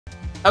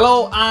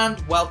Hello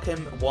and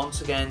welcome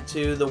once again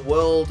to the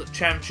World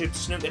Championship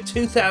Snooker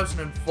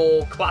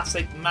 2004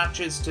 Classic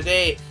matches.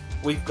 Today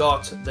we've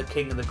got the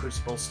King of the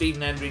Crucible,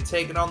 Stephen Hendry,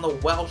 taking on the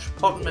Welsh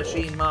potting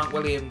machine, Mark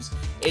Williams,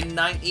 in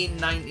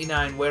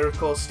 1999, where of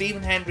course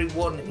Stephen Hendry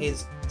won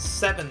his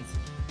 7th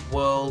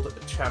World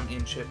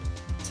Championship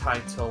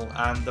title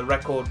and the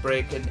record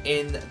breaking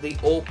in the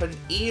Open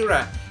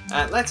era.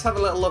 Let's have a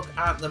little look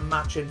at the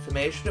match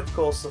information. Of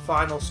course, the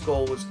final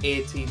score was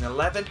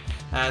 18-11.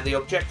 The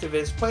objective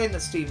is playing the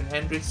Stephen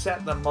Hendry,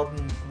 set the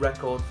modern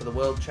record for the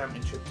World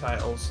Championship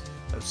titles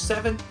of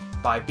 7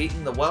 by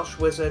beating the Welsh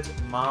wizard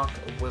Mark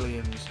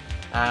Williams.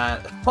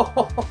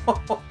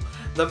 The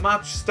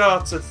match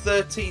starts at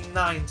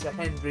 13-9 to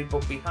Hendry,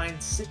 but behind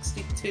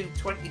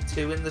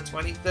 62-22 in the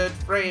 23rd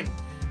frame.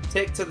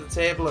 Take to the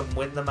table and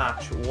win the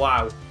match.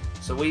 Wow.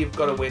 So we've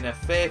got to win a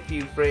fair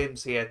few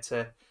frames here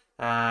to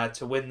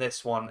win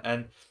this one,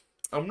 and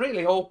I'm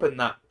really hoping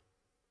that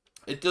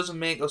it doesn't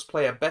make us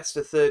play a best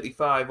of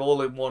 35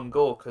 all in one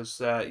go,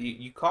 because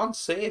you can't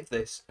save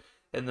this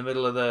in the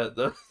middle of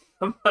the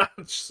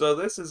match. So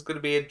this is going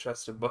to be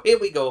interesting. But here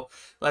we go.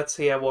 Let's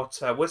hear what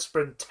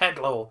Whispering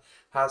Tedlow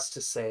has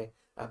to say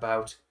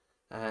about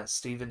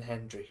Stephen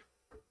Hendry.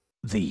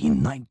 The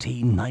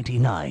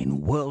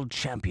 1999 World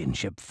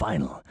Championship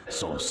final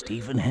saw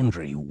Stephen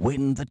Hendry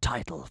win the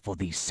title for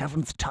the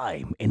 7th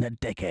time in a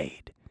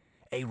decade.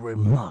 A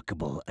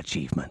remarkable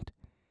achievement.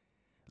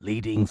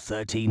 Leading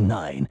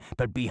 13-9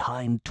 but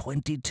behind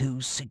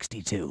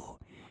 22-62,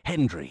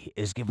 Hendry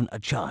is given a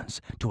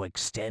chance to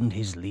extend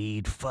his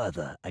lead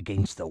further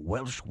against the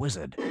Welsh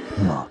wizard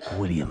Mark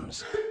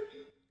Williams.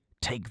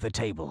 Take the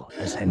table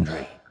as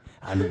Hendry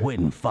and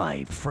win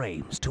 5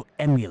 frames to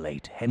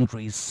emulate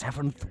Hendry's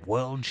 7th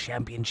World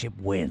Championship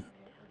win.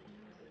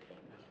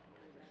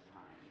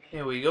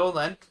 Here we go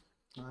then.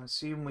 I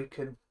assume we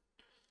can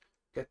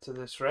get to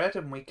this red,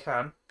 and we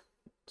can.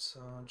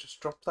 So I'll just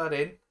drop that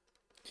in.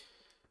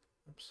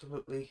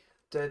 Absolutely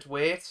dead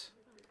weight.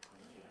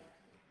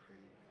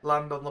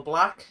 Land on the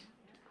black.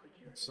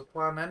 That's the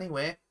plan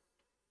anyway.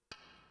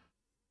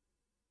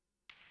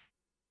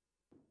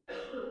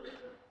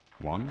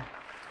 1.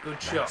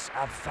 Good shot. That's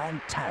a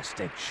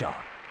fantastic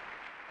shot.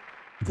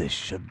 This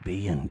should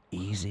be an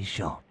easy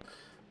shot.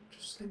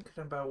 Just thinking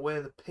about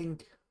where the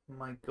pink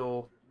might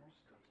go.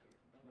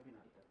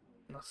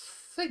 And I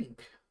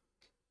think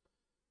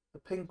the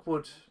pink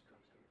would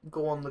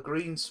go on the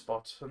green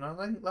spot, and I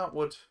think that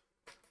would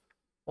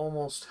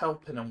almost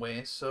help in a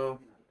way. So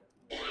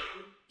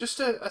just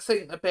a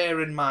thing to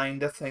bear in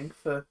mind, I think,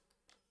 for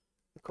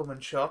the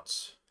coming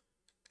shots.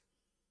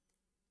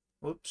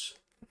 Whoops.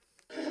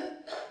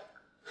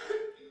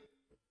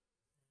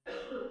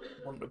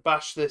 Want to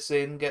bash this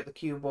in, get the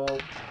cue ball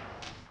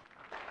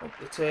up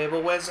the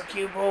table. Where's the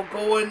cue ball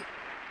going?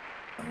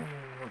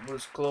 Oh, it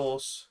was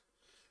close.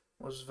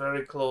 It was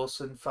very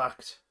close, in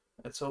fact.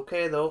 It's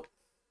okay though.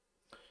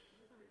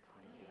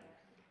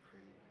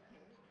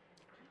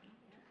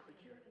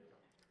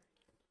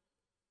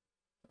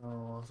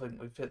 Oh, I think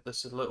we've hit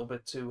this a little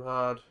bit too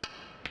hard.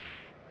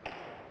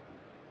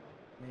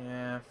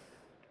 Yeah,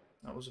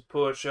 that was a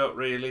poor shot,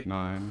 really.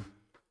 9.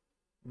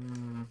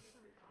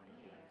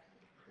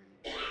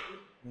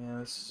 Yeah,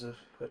 this is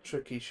a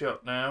tricky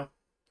shot now.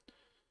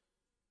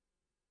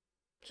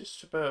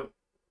 Just about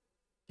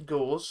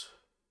goes.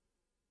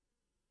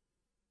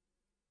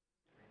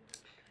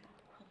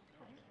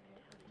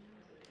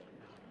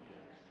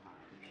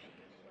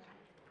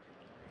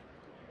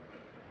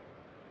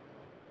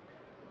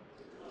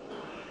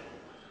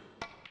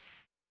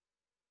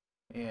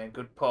 Yeah,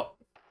 good pot.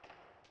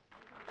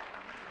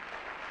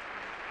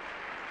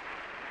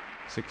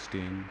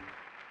 16.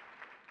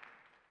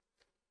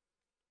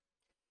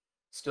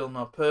 Still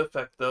not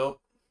perfect though.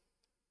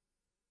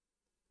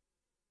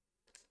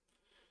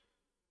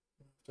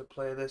 To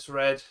play this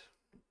red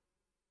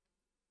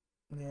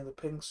near the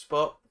pink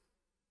spot.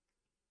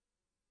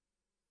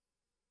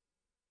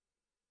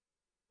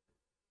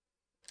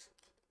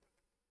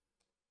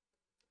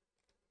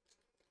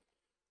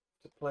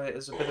 To play it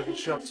as a bit of a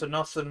shot to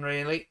nothing,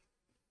 really.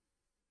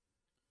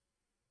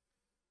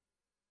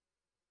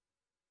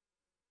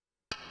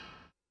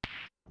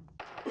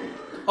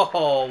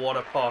 Oh, what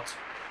a pot.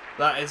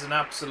 That is an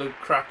absolute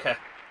cracker.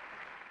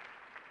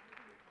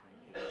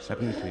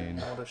 17.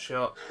 What a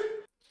shot.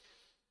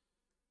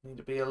 Need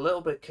to be a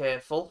little bit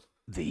careful.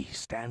 The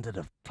standard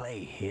of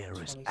play here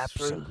is 23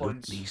 absolutely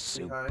points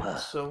superb. behind,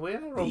 so we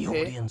are The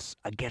okay. audience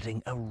are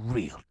getting a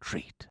real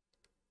treat.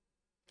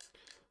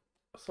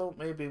 I thought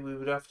maybe we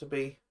would have to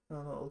be a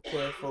little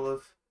careful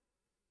of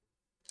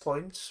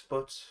points,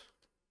 but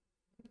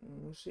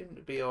we seem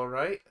to be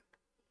alright.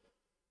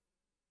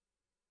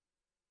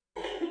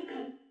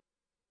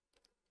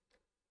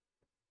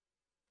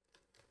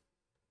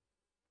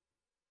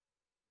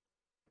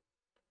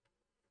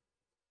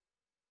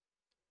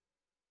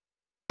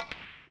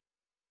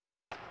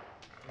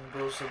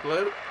 There goes the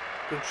blue.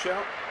 Good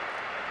shot.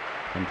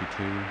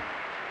 22.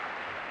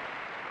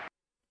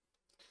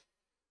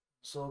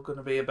 It's all going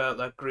to be about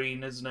that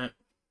green, isn't it?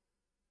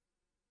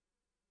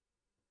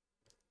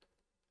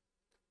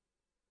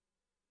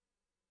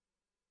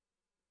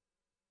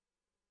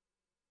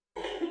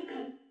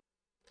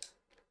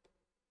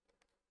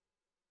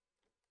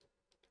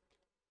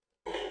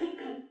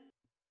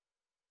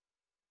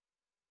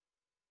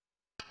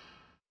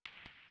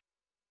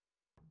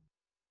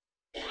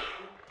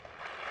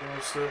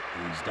 Goes the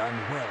He's done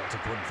well to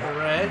put that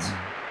red. in.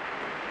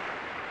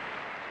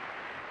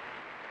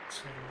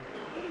 So,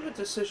 a bit of a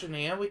decision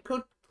here. We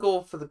could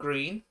go for the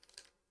green,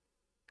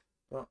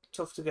 but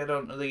tough to get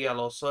onto the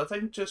yellow. So I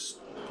think just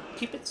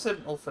keep it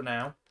simple for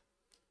now.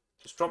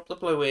 Just drop the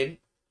blue in,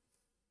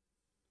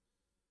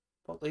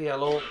 pop the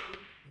yellow,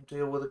 and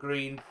deal with the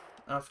green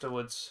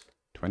afterwards.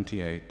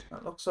 28.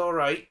 That looks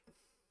alright.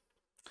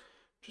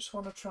 Just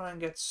want to try and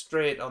get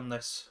straight on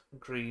this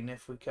green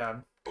if we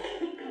can.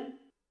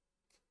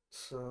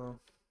 So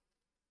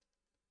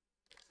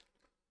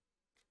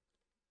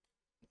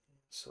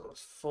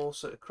let's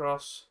force it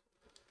across.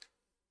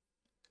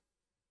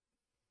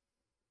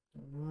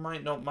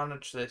 Might not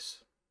manage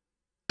this.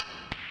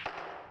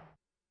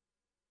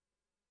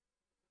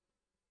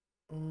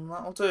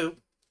 That'll do.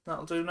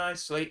 That'll do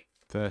nicely.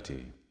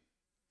 30.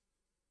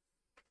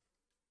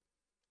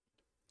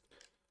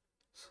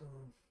 So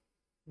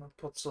that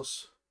puts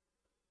us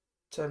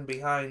 10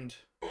 behind.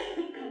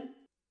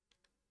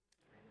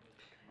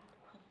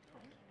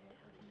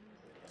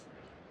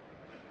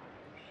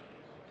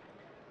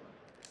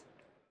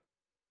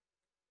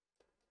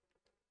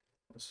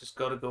 This has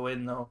got to go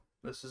in though.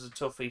 This is a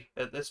toughie.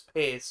 At this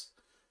pace,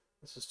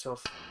 this is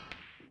tough.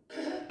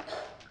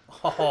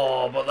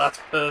 Oh, but that's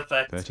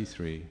perfect.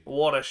 33.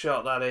 What a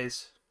shot that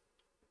is.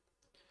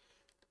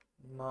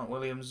 Mark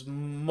Williams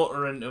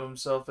muttering to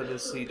himself in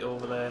his seat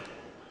over there.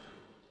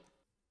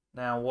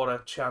 Now, what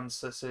a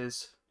chance this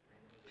is.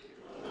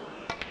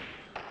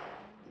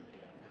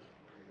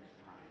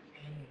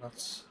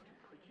 That's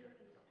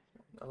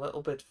a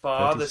little bit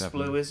far. 37. This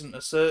blue isn't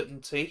a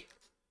certainty.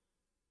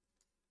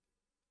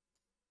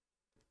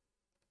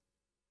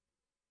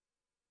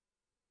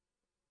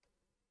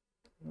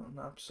 Not an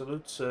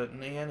absolute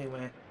certainty,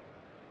 anyway.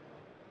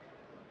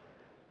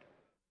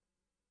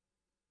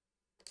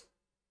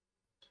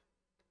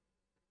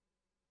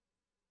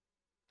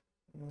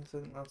 I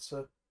think that's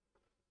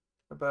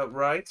about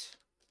right.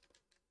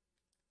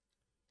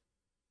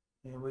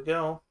 Here we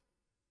go.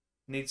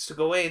 Needs to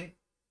go in.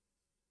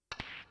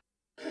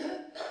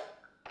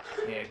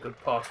 Yeah, good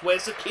pot.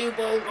 Where's the cue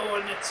ball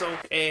going? It's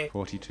okay.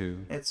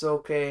 42. It's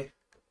okay.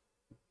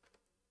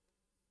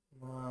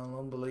 Well,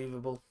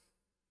 unbelievable.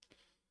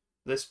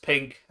 This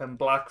pink and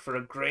black for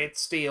a great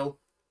steal.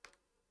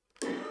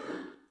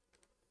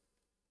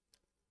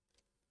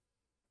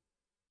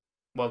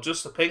 Well,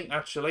 just the pink,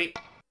 actually.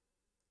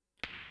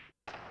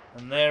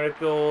 And there it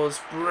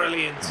goes.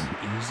 Brilliant.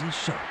 An easy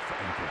shot for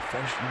a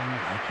professional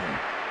like him.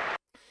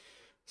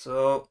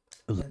 So,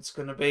 it's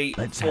going to be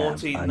Let's have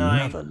 49.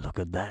 another look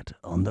at that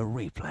on the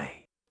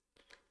replay.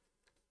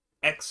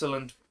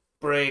 Excellent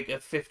break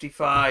at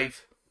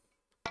 55.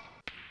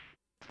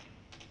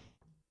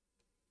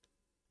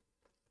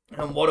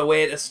 And what a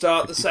way to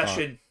start the 55.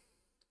 session.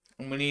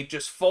 And we need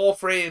just 4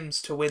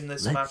 frames to win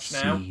this Let's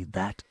match now. see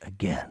that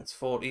again. It's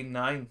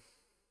 14-9.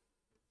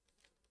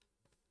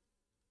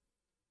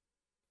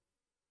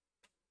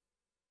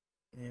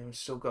 Yeah, we've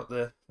still got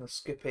the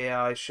skip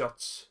AI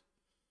shots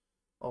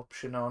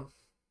option on.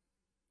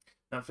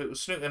 Now, if it was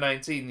Snooker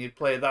 19, you'd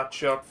play that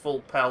shot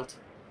full pelt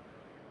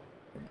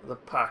into the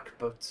pack,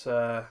 but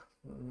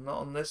not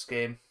on this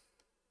game.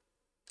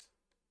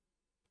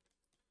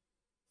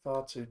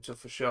 Far too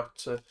tough a shot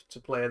to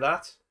play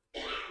that.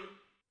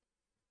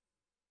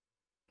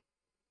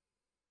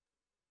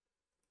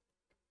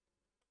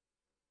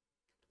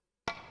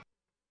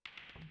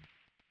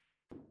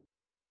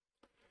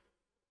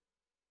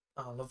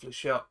 Oh, lovely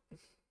shot.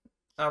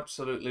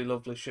 Absolutely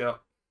lovely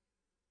shot.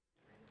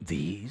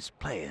 These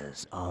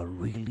players are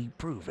really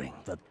proving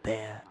that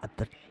they're at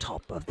the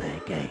top of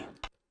their game.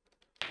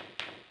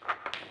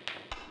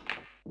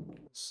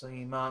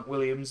 See Mark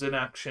Williams in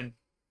action.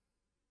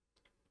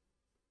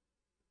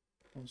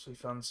 Obviously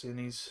fancying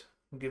he's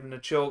giving a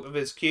choke of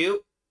his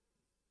cue.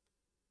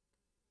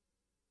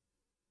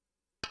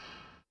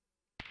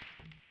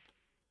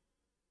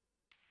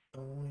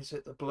 Oh, he's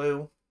hit the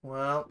blue.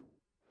 Well.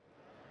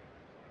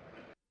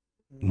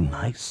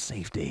 Nice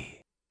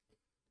safety.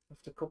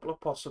 Left a couple of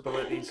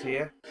possibilities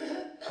here.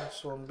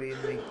 This one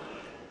being the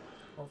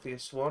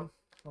obvious one.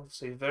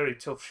 Obviously a very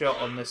tough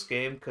shot on this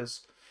game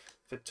because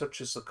if it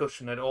touches the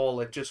cushion at all,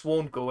 it just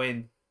won't go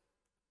in.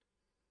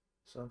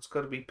 So it's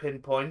got to be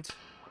pinpoint.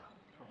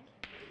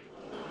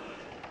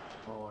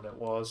 Oh, and it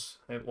was.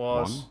 It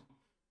was. 1.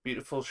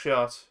 Beautiful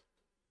shot.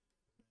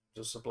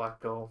 Just a black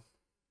goal.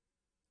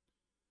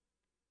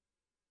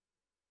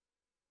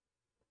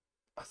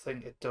 I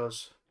think it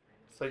does.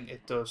 I think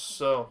it does.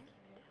 So,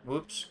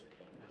 whoops.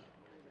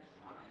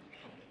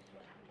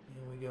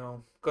 Here we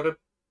go. Got to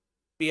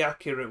be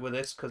accurate with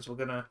this because we're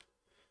going to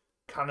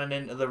cannon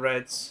into the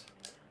reds.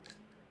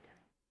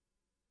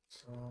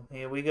 So,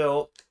 here we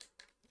go.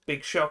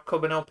 Big shot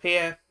coming up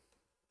here.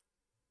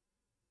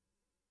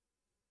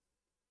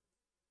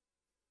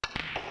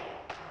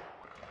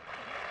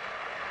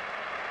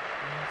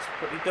 That's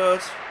pretty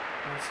good.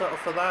 We'll settle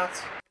for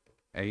that.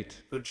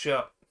 8. Good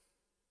shot.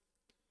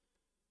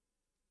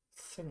 I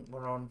think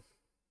we're on.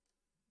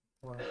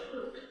 Well,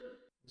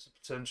 there's a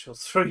potential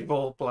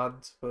 3-ball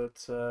plant,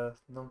 but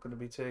not going to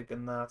be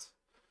taking that.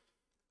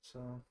 So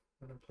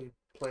I'm going to be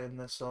playing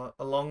this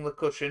along the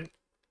cushion.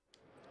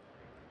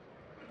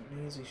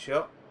 An easy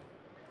shot.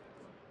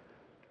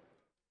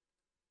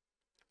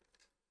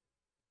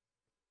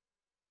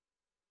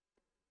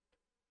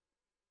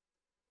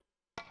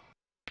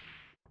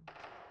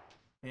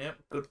 Yep,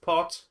 good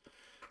pot.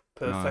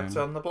 Perfect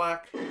 9. on the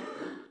black.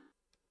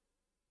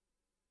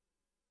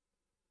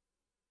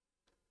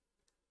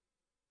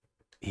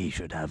 He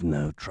should have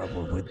no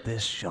trouble with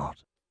this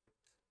shot.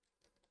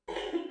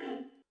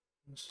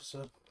 This is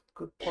a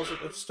good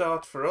positive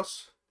start for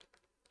us.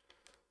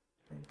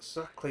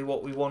 Exactly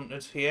what we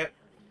wanted here.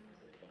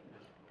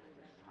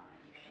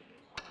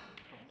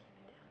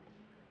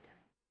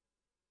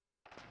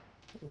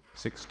 Oof.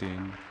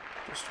 16.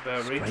 Just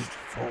about reached.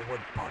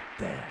 Straightforward pot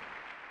there.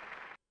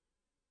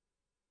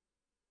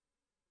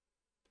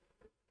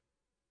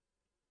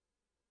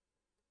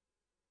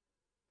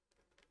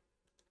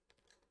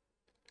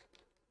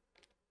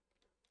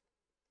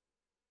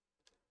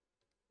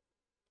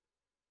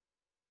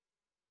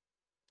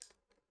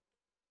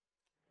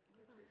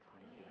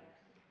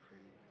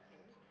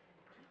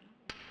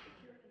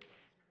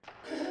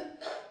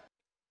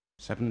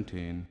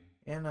 $17.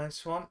 Yeah,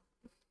 nice one.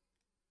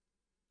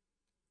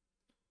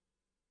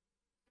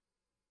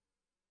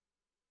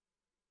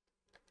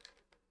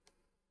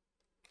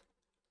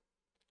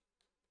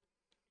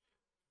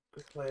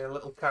 Could play a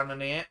little cannon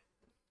here.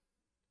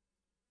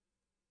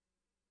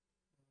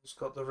 He's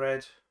got the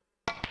red.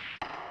 There's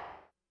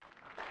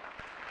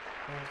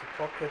the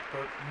pocket,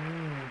 but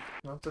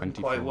that didn't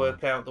 24. quite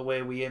work out the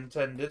way we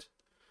intended.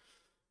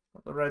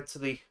 Got the red to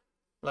the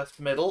left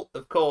middle.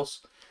 Of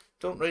course,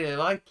 don't really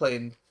like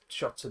playing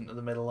shots into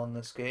the middle on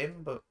this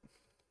game, but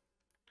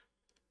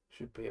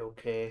should be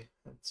okay.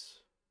 It's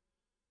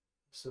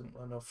a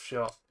simple enough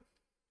shot.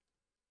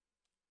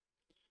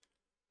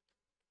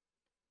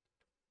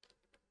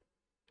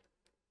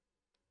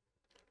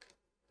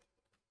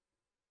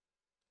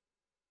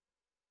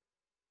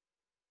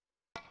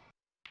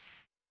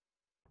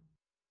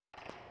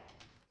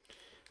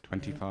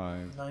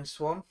 $25. Nice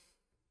one.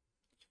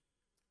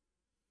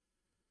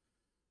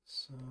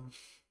 So,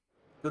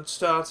 good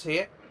start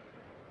here.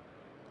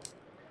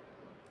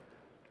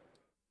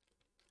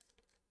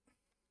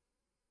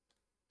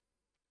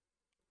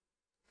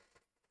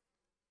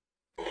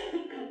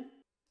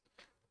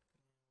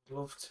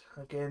 Loved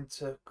again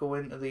to go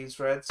into these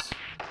reds.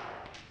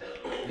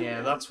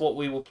 Yeah, that's what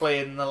we were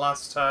playing the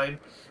last time.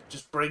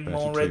 Just bring 32.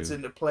 more reds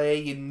into play.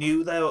 You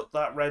knew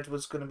that red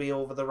was going to be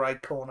over the right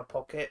corner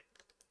pocket.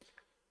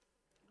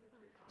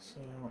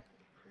 So,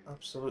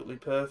 absolutely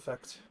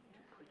perfect.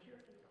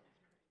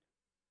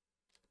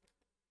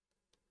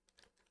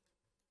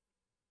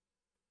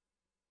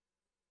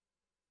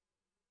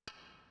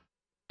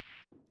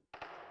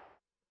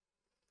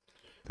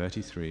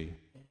 $33.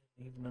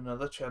 Even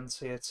another chance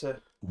here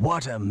to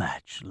What a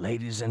match,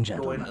 ladies and go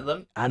into gentlemen.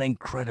 them. An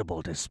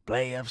incredible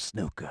display of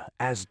snooker,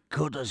 as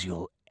good as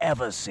you'll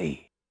ever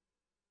see.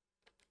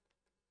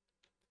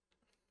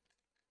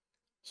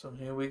 So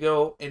here we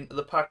go, into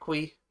the pack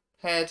we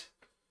head.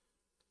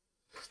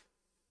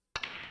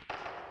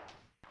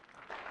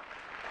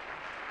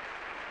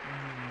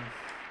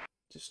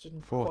 Just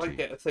didn't 40. quite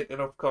get a thick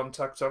enough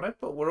contact on it,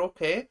 but we're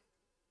okay.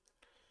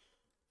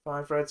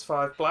 5 reds,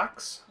 5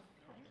 blacks.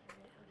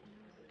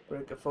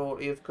 Break a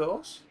 40, of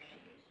course.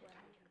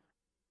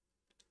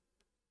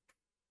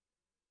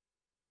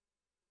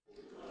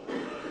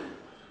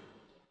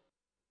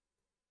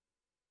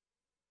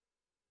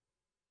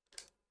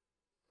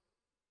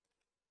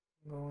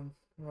 Going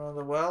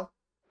rather well.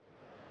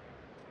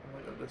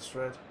 Look at this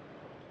red.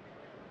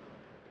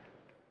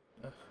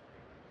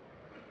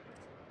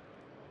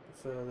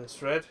 Prefer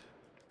this red.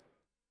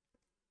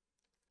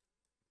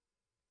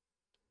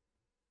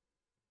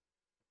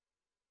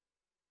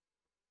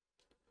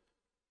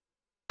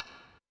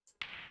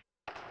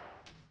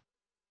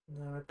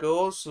 There it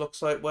goes.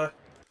 Looks like we're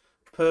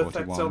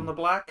perfect 41. on the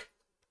black.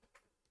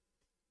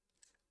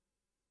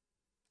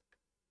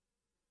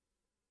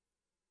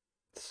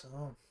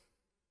 So,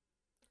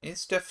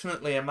 it's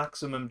definitely a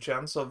maximum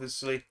chance,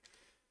 obviously.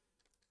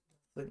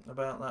 Thinking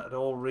about that at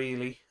all,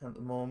 really, at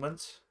the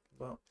moment.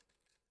 But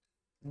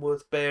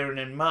worth bearing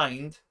in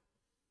mind.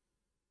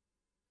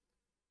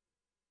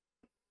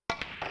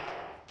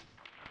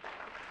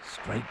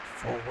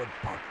 Straightforward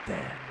pot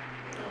there.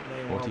 That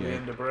may well be 48.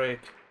 in the break.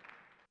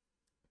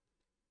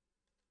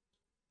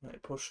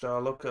 It pushed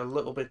our luck a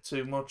little bit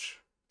too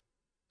much.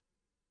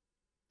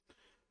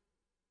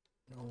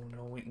 Oh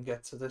no, we can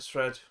get to this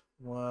red.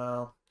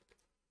 Well,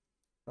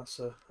 that's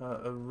a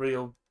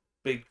real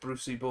big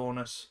Brucey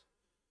bonus.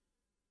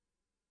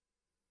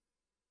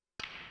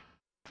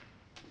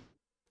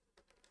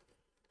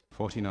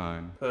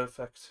 $49.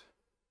 Perfect.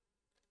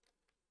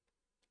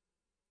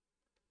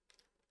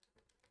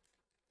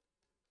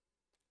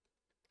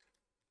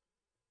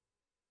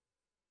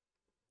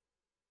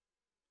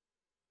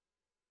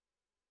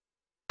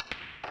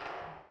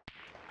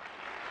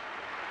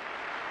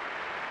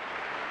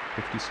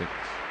 $56.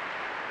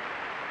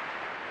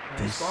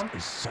 This one.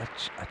 is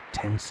such a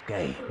tense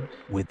game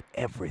with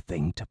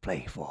everything to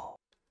play for.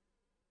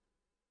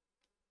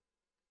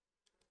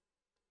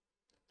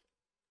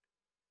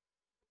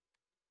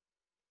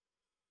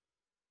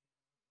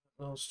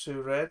 Those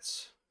two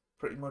reds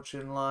pretty much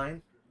in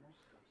line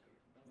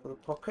for the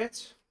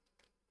pocket.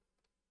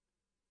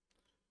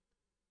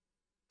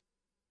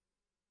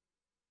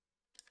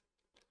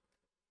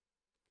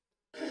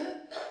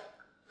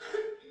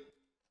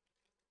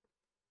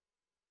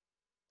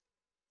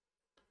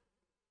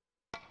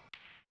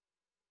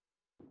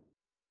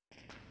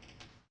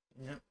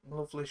 Yep,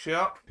 lovely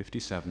shot.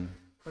 57.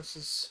 This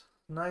is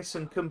nice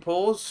and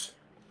composed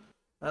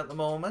at the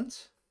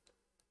moment.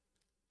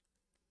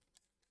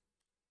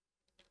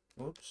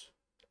 Whoops.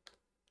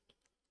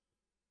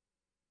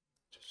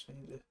 Just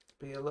need to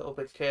be a little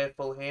bit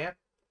careful here.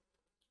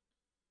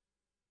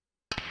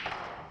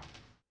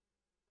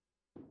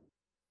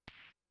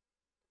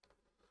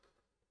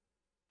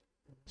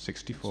 It's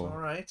 64.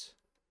 alright.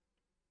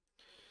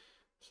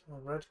 So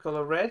red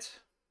colour red.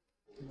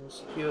 We'll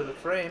secure the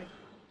frame.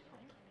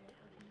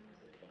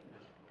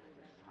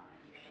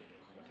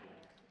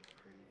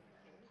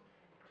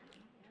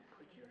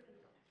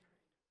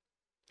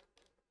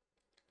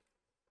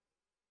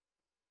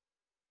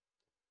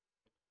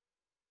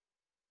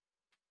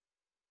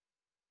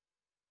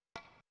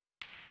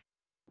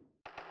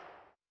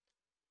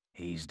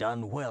 He's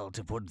done well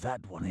to put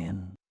that one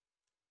in.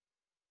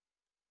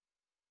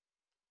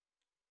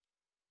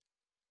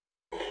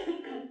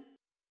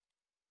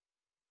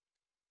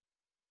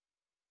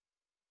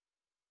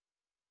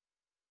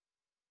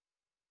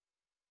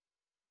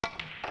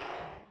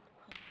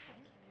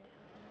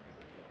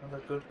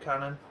 Another good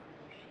cannon.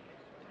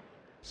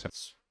 Seven.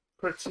 It's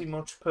pretty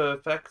much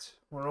perfect.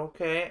 We're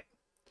okay.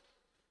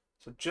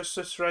 So just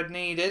this red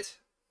needed.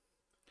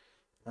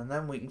 And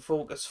then we can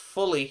focus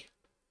fully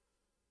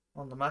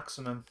on the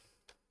maximum.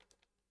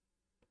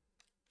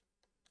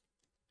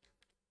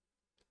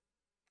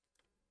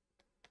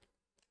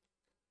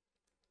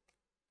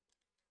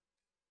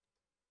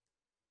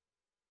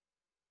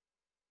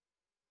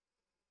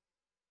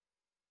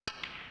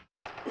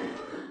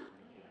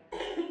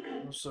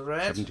 There's the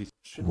red. 70.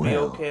 Should be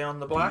okay on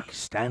the black. The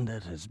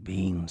standard has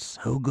been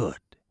so good.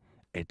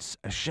 It's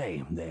a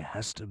shame there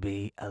has to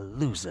be a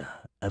loser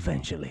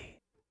eventually.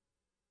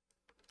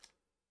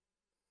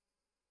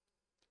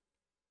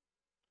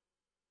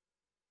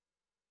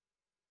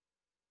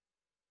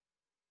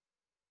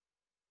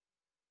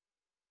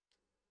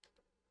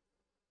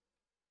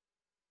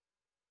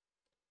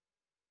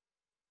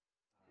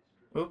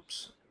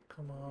 Oops.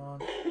 Come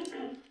on.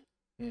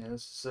 Yeah,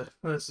 this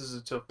is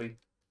a toughie.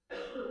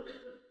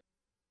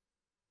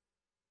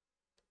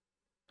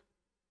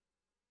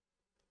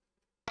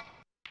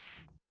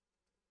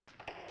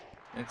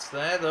 It's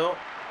there though.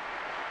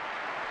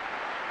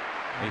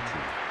 80.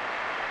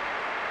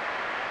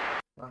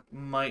 That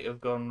might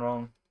have gone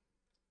wrong.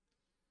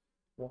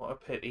 What a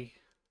pity.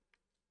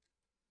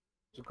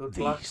 It's a good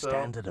The black though.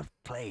 standard of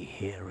play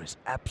here is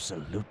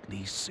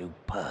absolutely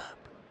superb.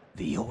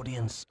 The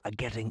audience are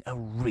getting a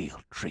real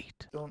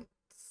treat. Don't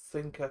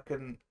think I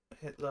can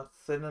hit that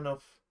thin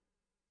enough.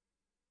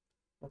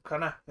 Or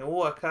can I?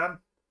 Oh, I can.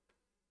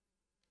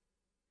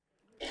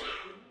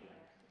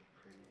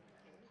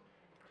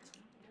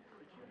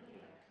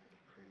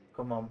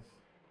 Come on.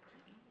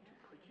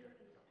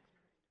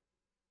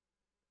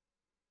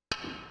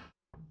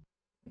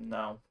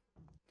 No.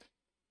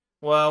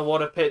 Well,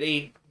 what a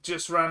pity.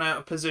 Just ran out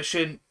of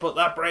position, but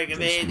that break of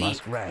This 80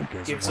 must rank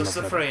as gives one us of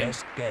the the frame.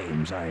 best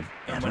games I've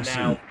And ever we're seen.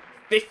 now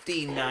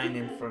 15-9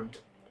 in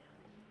front.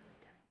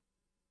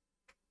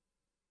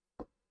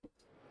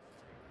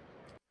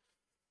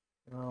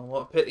 Oh,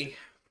 what a pity.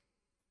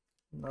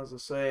 As I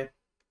say, it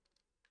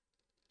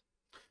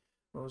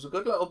was a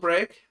good little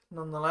break,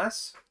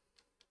 nonetheless.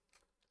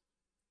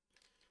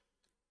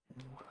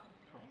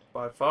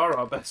 By far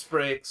our best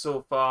break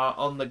so far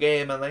on the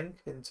game, I think,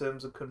 in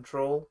terms of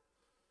control.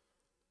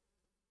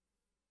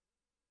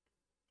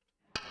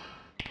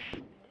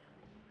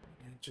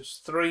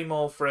 Just 3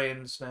 more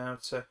frames now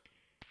to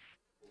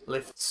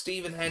lift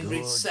Stephen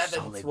Hendry's Good, 7th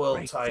solid world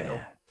break title.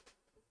 there.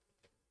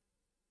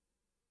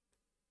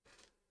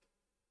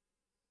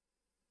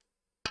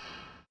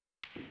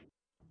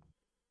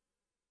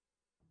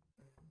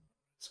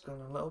 It's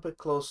gone a little bit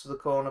close to the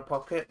corner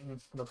pocket,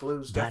 and the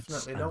blues That's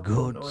definitely a not coming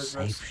good, to his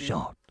safe rescue.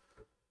 shot.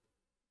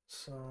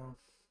 So,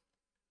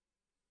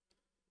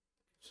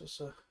 it's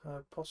just a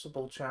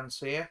possible chance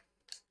here.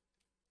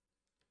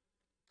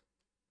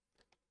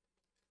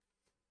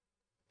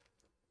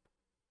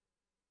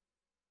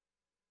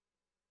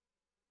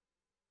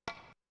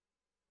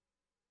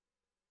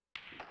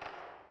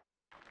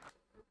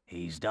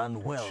 He's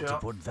done well to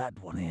shot. put that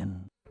one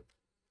in.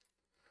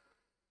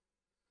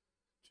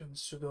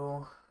 Chance to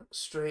go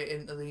straight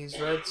into these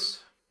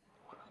reds.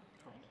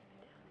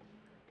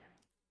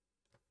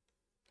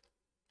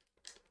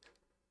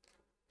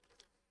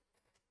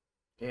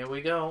 Here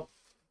we go.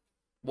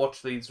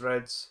 Watch these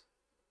reds.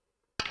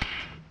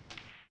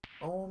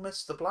 Oh,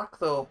 missed the black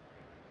though.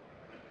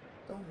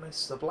 Don't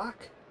miss the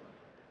black.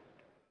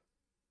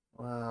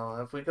 Well,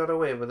 have we got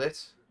away with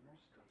it?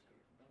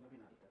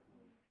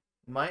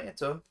 Might have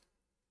done.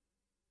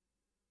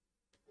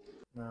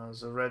 No,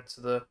 there's a red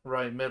to the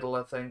right middle,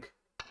 I think.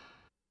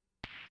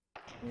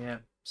 Yeah,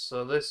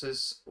 so this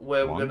is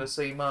where we're going to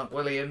see Mark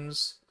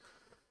Williams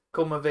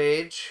come of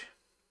age.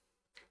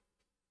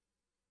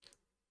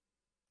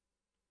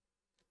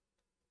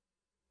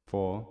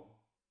 Four.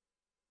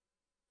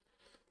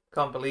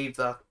 Can't believe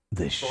that.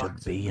 This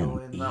should be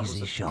an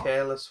easy shot.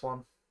 Careless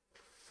one.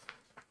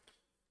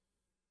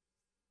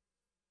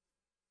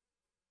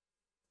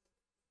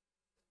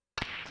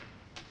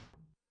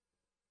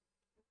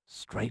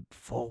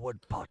 Straightforward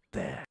pot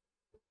there.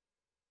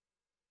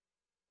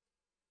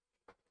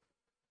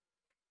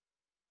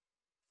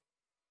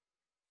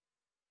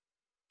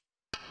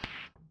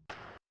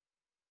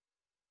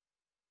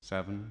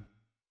 Seven.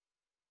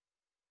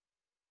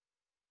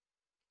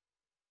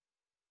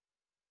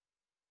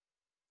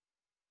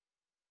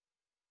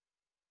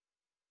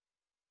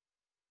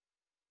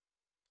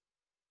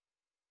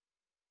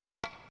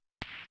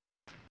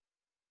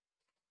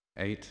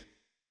 Eight.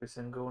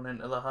 Everything going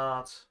into the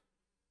heart.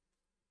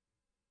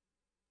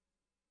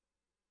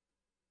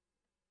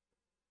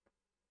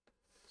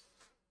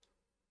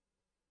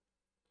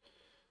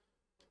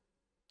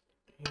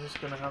 He's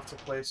going to have to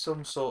play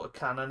some sort of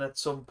cannon at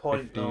some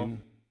point, 15. though.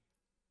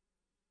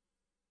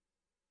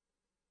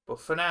 But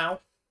for now,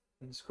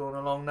 he's going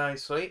along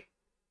nicely.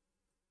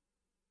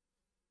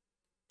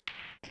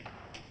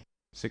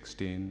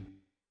 16.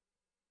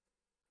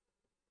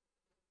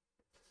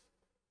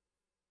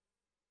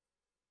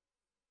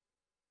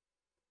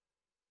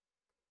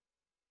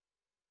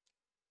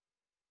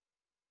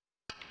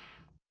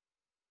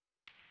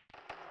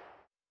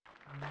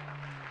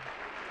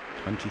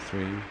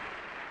 23.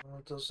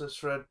 Well, does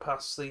this red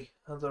pass the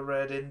other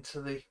red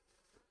into the...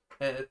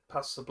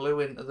 pass the blue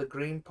into the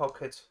green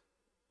pocket?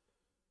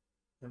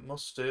 It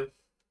must do.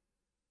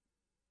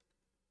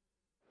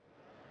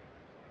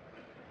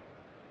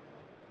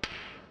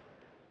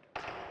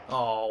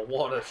 Oh,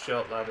 what a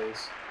shot that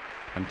is.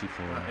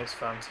 24. That is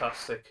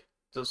fantastic.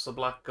 Does the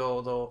black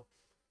go, though?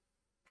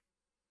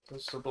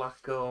 Does the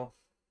black go?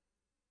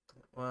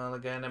 Well,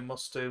 again, it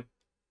must do.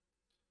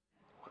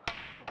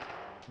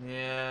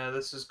 Yeah,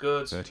 this is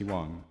good.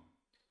 31.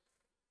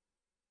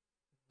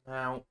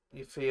 Now,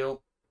 you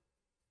feel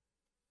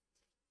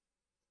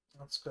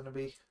that's going to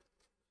be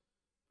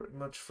pretty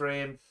much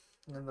frame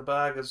in the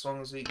bag as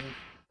long as he can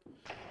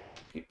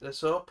keep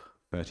this up.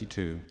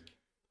 32.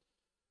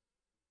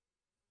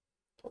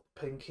 Put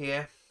pink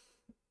here.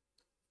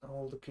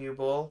 Hold the cue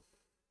ball.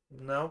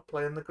 No,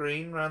 playing the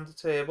green round the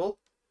table.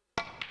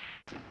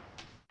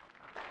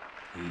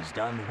 He's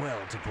done well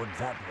to put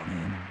that one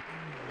in.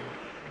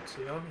 What's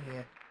he on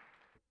here?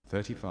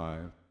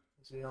 35.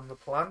 Is he on the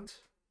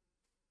plant?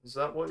 Is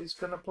that what he's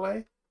going to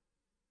play?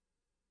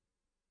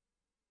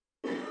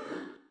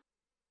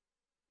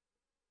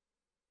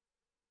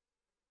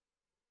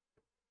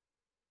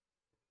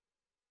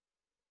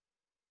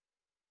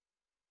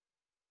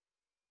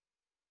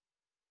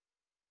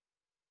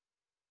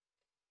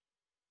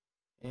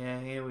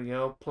 Yeah, here we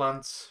go.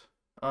 Plants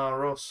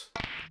are us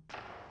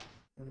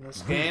in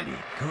this game. Really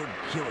good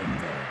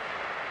cueing there.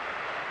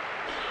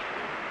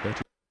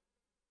 30.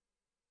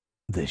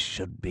 This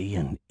should be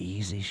an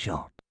easy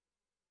shot.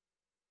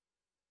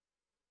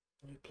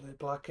 We play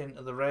black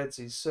into the reds.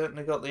 He's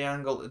certainly got the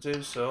angle to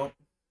do so.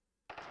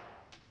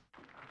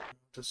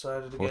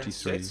 Decided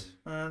against 43. it.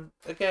 And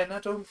again, I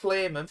don't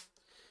blame him.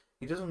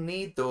 He doesn't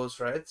need those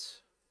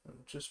reds. It'll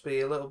just be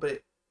a little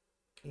bit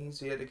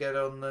easier to get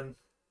on than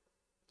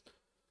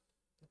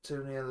the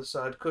two near the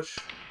side. Cush.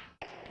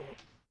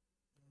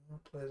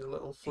 Played a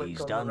little flick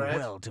He's on done the red.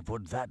 well to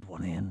put that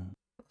one in.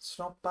 It's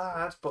not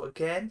bad, but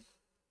again,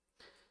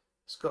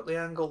 he's got the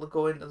angle to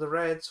go into the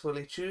reds. Will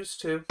he choose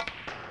to?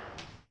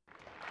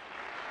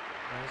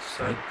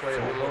 So play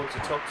it with loads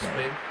of top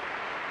spin.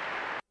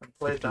 And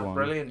played 51. that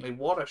brilliantly.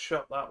 What a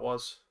shot that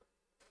was.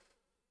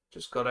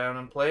 Just got down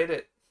and played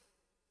it.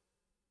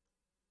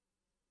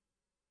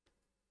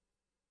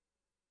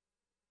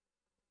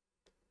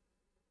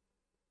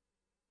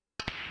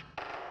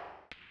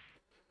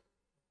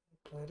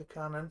 Played a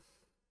cannon.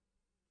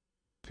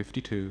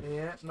 52.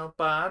 Yeah, not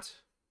bad.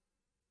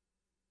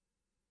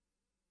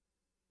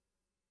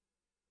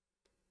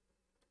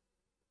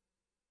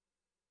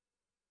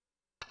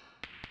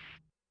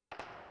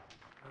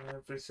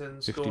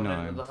 Everything's 59.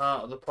 going into the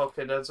heart of the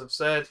pocket, as I've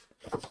said.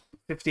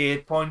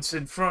 58 points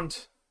in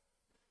front.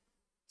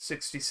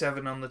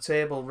 67 on the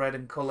table, red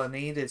in colour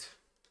needed.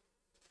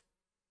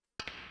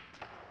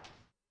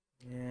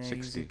 Yeah, 60.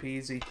 easy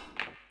peasy.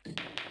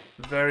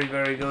 Very,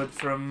 very good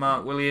from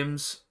Mark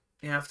Williams.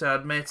 You have to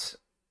admit.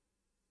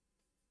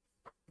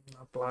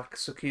 That black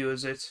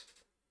secures it.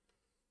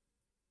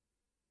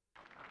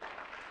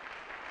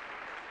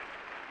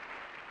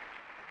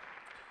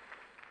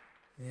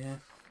 Yeah,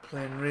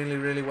 playing really,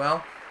 really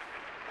well.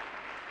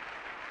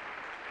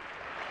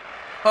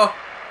 Oh!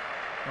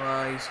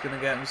 Well, he's going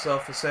to get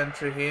himself a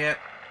century here.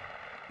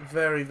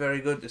 Very,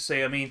 very good to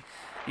see. I mean,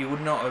 You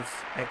would not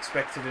have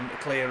expected him to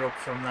clear up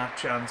from that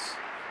chance.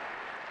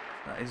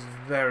 That is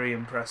very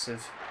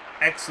impressive.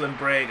 Excellent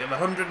break of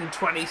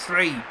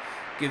 123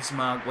 gives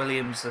Mark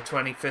Williams the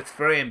 25th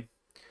frame.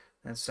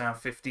 That's now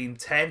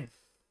 15-10.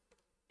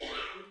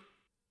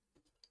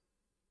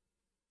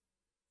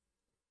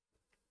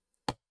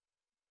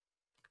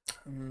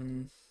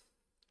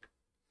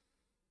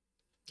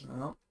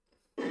 Well,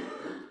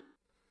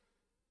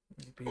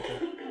 maybe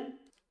the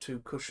two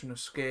cushion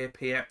escape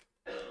here.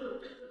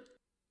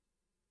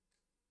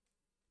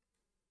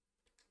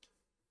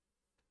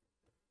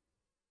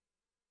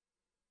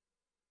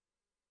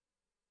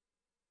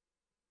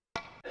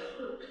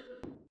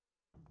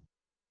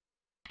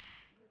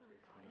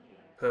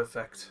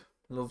 Perfect.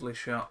 Lovely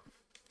shot.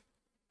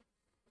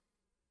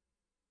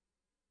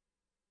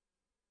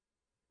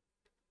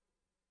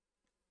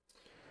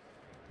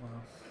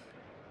 Well,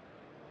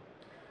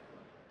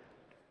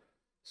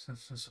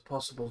 since there's a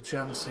possible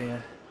chance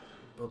here,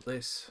 but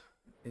this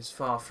is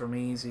far from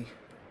easy.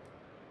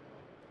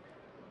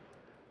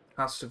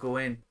 Has to go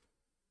in.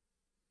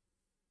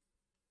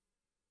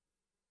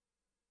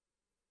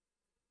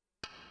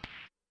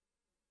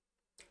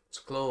 It's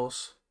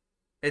close.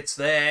 It's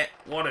there.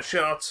 What a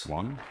shot.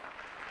 1.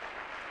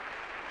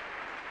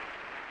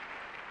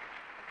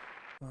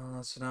 Well,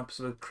 that's an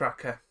absolute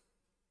cracker.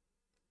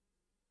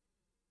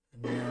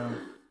 And now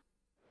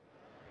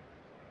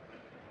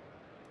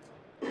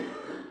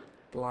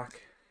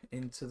black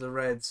into the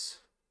reds.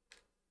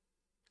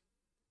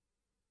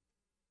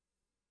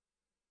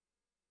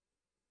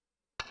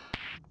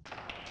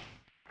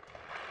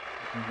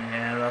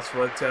 Yeah, that's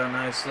worked out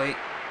nicely.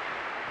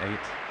 8.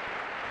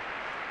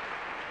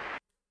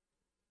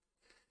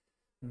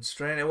 And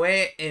straight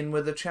away, in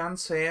with a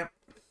chance here.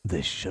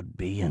 This should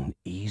be an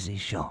easy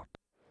shot.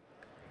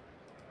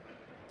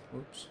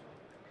 Oops.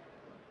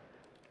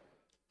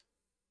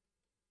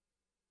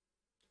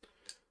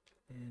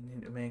 You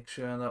need to make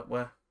sure that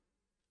we're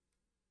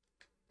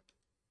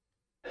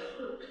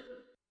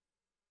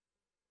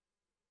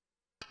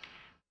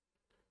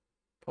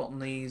potting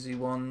the easy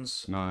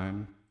ones,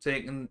 9.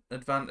 taking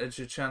advantage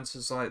of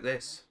chances like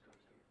this,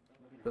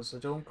 because they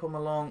don't come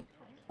along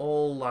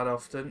all that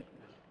often.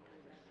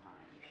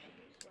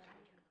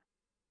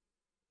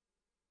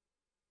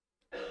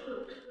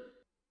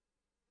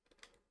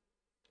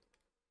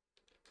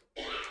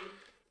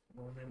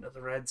 Going into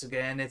the reds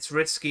again. It's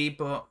risky,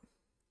 but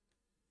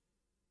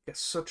gets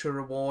such a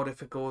reward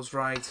if it goes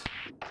right.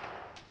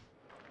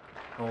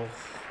 Oh,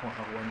 what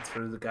I went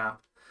through the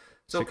gap.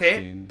 It's okay.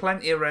 16.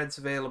 Plenty of reds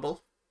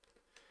available.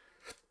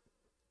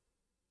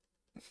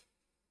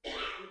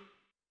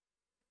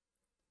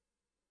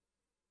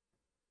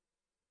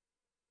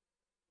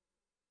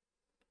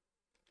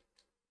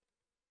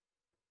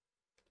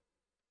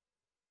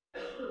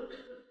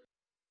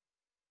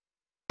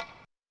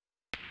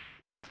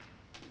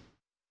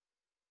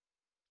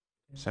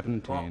 What?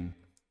 17.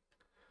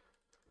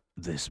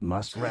 This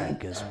must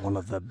rank as one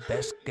of the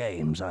best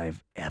games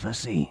I've ever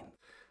seen.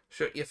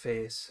 Shut your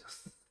face.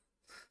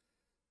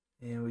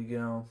 Here we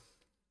go.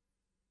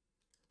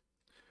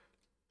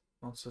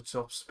 Lots of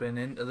top spin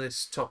into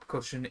this top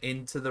cushion,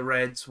 into the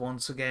reds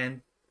once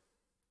again.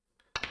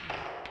 Just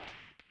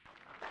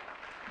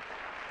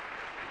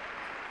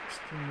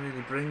didn't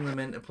really bring them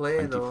into play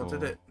 24. though,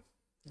 did it?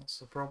 That's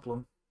the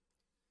problem.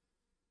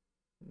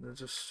 They're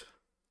just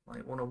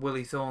like one of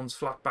Willie Thorne's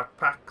flatback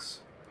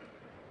packs.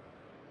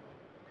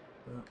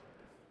 But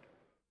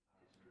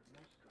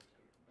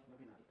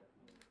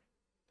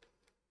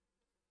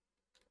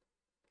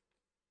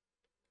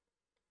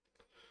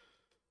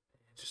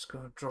just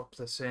going to drop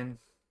this in.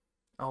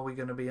 Are we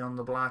going to be on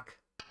the black?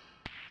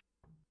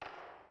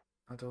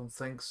 I don't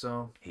think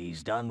so.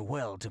 He's done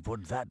well to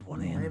put that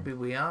one in. Maybe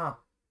we are.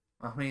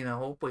 I mean, I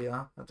hope we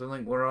are. I don't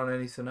think we're on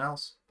anything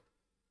else.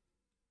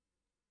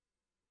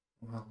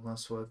 Well,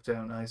 that's worked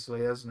out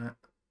nicely, hasn't it?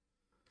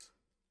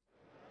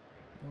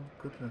 Oh,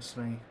 goodness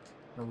me.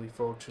 Are we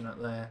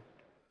fortunate there?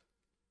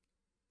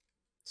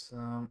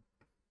 So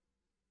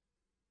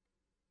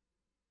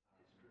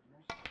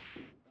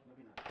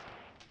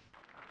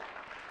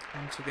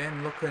once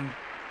again, looking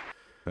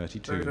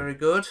 32. very, very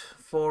good.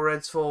 4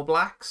 reds, 4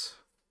 blacks.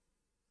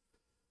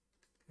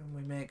 Can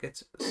we make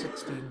it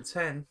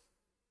 16-10?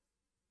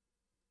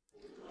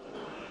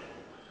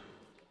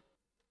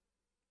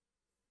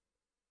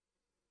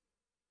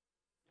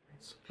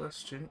 That's the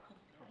question.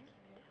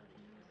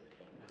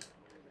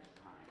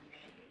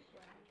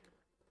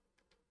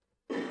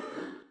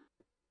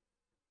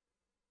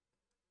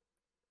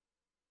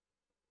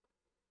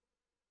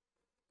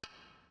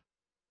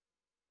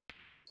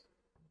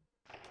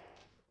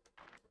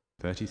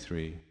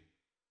 $33.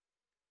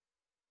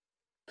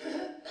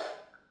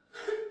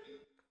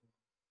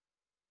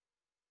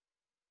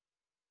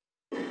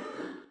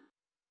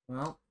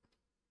 Well,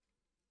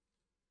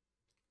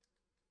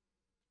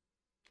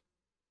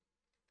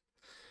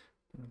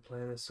 I'm going to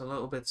play this a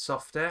little bit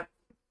softer.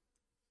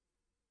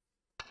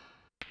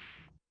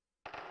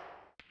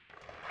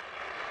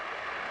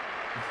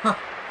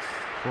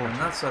 And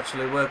that's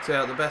actually worked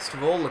out the best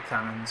of all the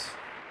cannons.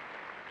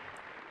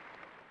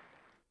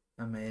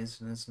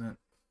 Amazing, isn't it?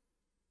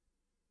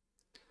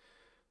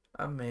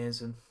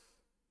 Amazing.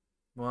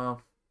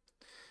 Well,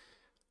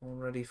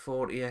 already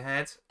 40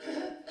 ahead.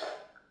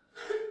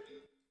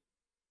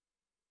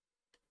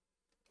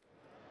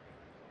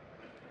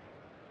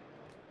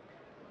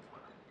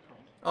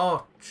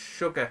 Oh,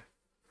 sugar.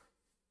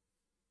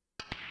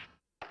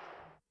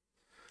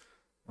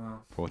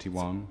 Well,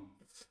 41.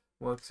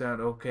 works out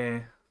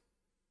okay.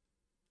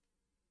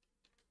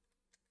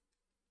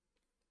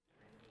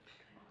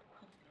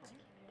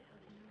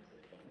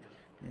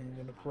 I'm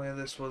going to play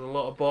this with a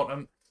lot of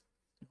bottom.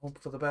 Hope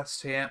for the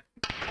best here.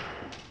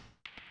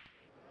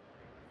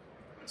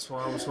 That's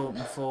what I was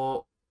hoping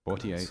for.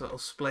 48. Nice little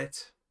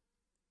split.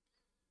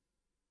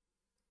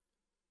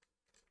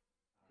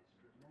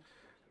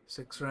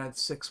 6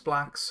 reds, 6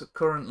 blacks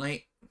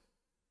currently.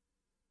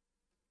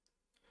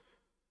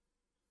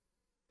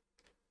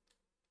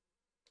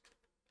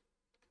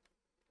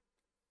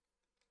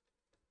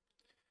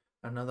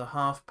 Another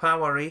half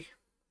powery.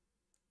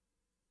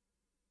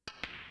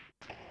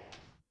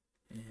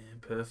 Yeah,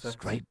 perfect.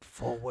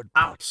 Straightforward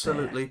pot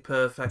Absolutely there.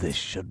 perfect. This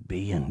should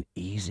be an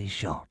easy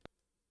shot.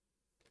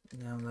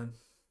 Now then.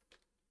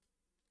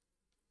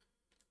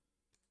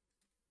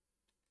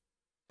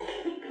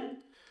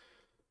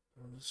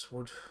 This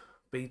would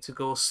be to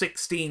go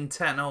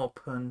 16-10 up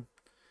and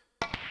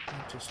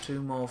just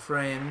 2 more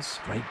frames.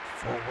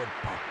 Straightforward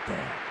pot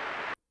there.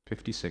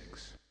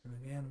 56. And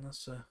again,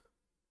 that's a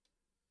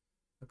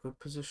good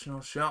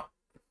positional shot.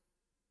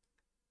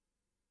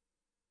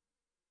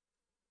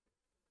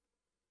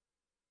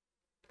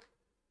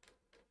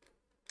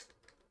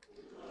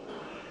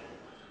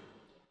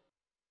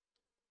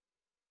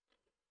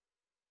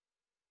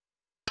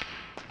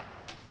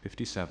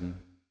 $57.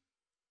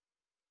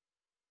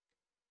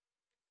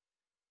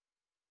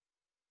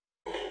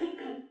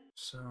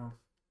 So,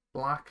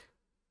 black,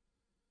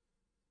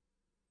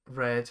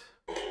 red,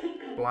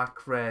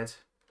 black, red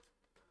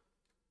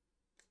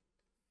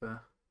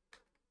for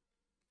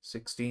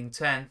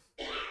 16-10.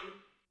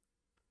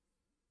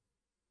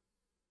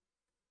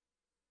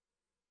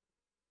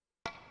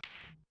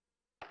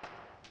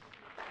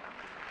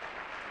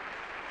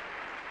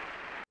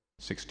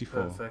 $64.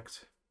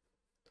 Perfect.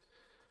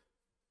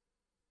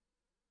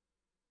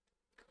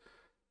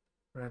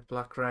 Red,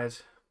 black, red.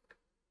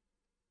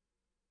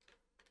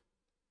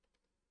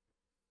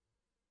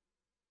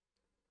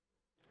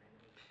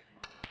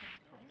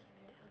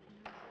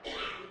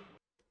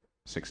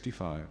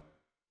 $65.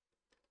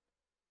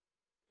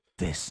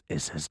 This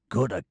is as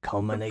good a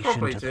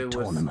culmination to the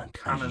tournament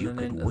as you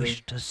could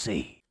wish to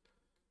see.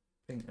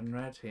 Pink and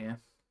red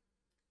here.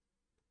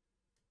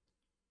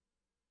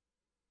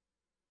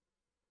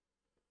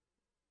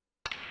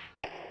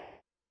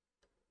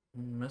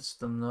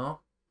 Missed them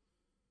though.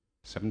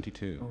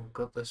 72. Oh,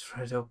 got this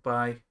red up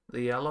by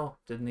the yellow.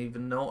 Didn't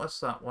even notice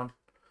that one.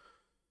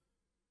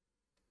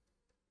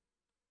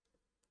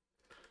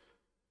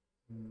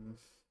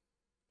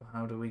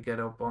 How do we get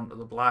up onto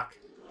the black?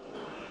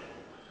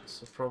 That's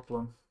the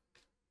problem.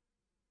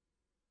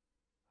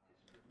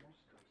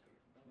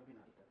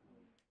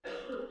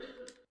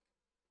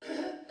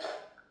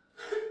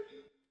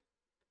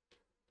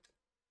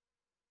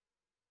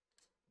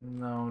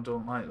 No,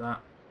 don't like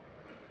that.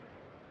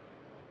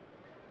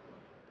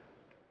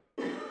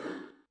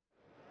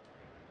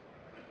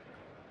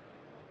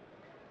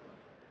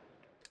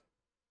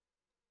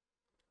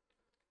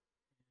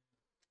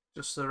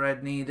 Just the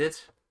red needed.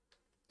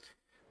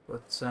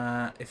 But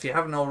if you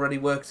haven't already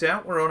worked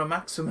out, we're on a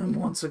maximum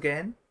once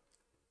again.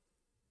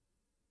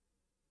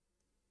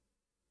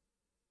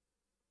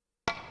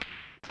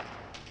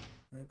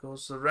 There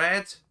goes the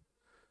red.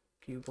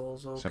 Cue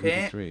ball's okay.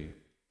 73.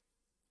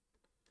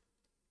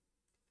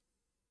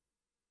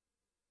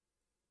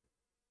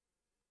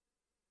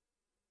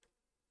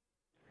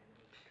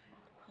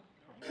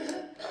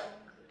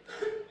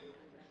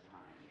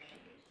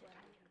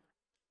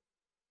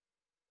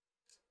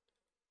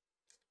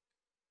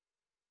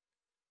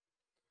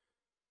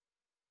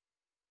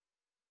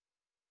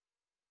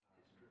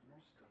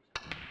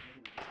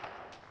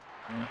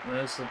 Yeah,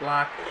 there's the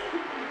black.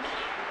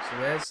 So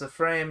there's the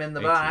frame in the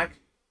 80. bag.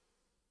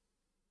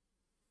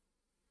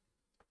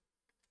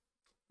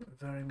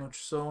 Very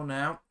much so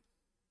now.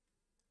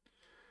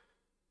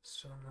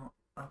 Still not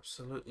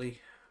absolutely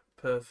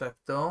perfect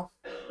though.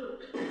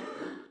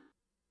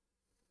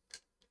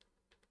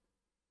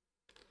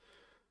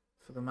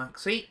 For the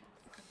maxi.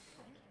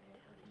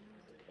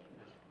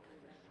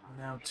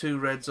 Now 2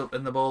 reds up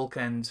in the bulk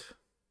end.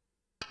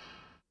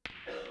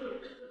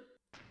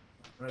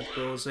 Red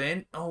goes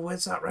in. Oh,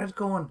 where's that red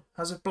going?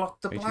 Has it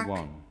blocked the black?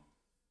 81.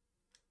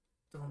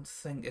 Don't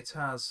think it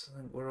has.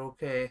 I think we're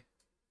okay.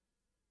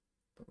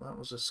 But that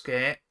was a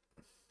scare.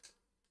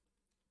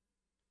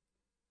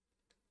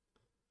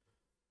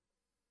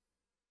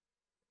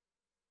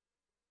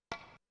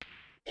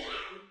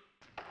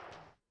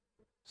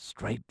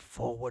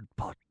 Straightforward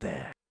pot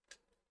there.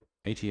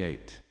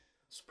 88.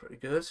 That's pretty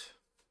good.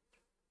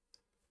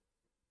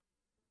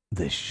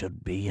 This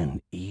should be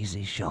an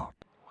easy shot.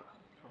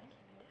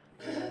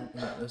 Looking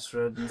at this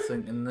red and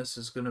thinking this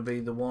is going to be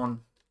the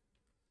one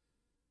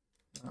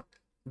that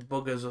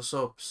buggers us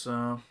up,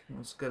 so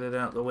let's get it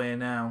out of the way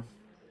now.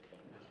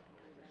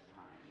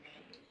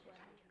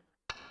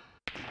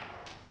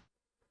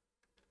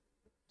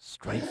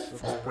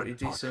 Straightforward. Pretty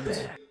decent.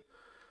 There.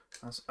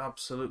 That's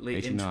absolutely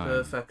 89. inch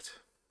perfect.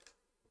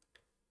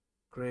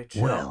 Great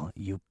shot. Well,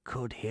 you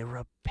could hear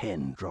a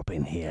pin drop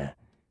in here.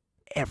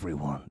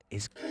 Everyone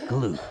is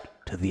glued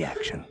to the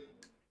action.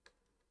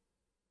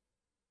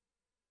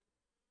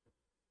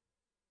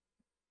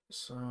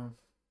 So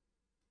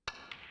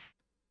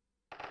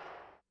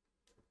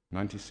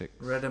 96.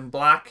 red and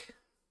black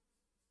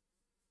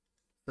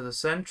for the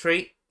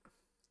century.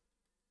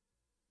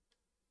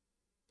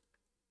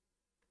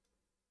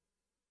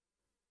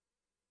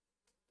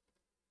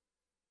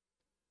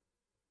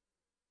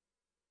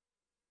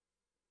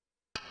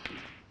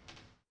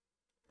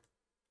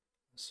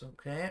 That's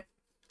okay.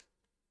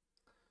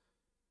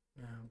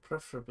 Now,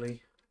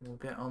 preferably, we'll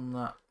get on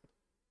that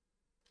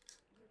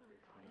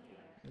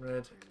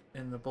red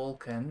in the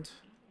bulk end.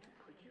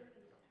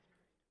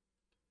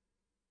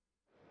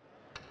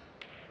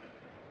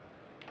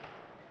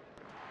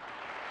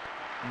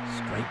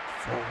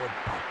 Straightforward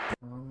pop.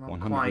 Well, not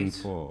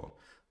 104. quite.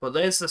 But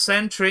there's the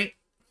century.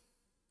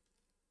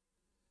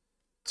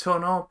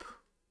 Ton up.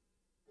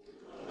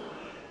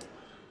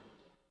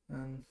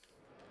 And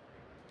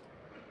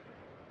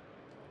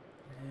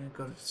yeah,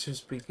 gotta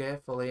just be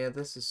careful here.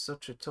 This is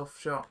such a tough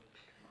shot.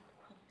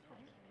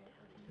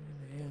 It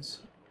really is.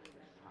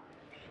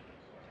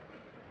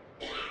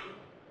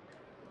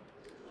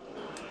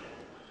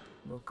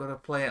 We've got to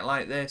play it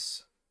like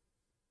this.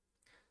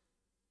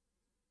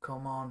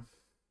 Come on.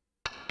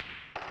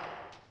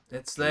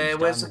 It's there. He's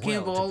Where's the done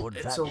cue well to ball? put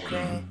It's that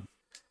okay.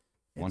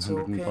 It's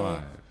 105.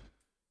 okay.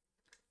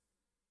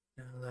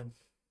 Now then.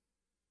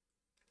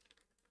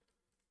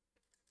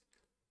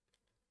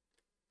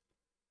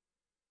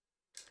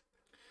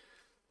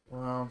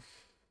 Well,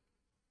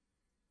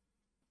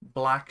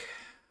 black,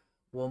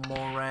 one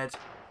more red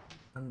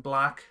and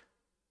black,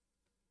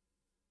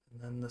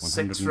 and then the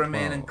 6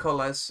 remaining 112.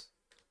 colours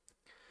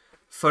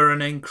for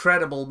an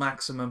incredible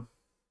maximum.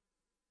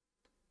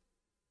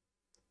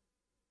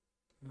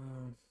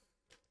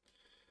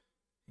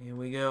 Here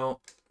we go.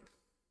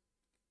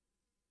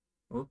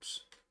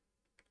 Oops.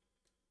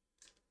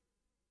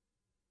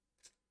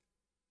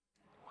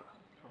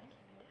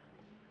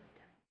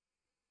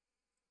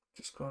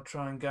 Just gotta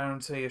try and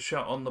guarantee a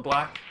shot on the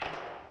black.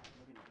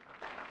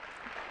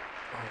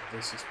 Oh,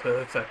 this is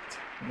perfect.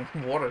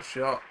 What a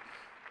shot.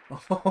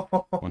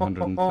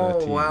 113.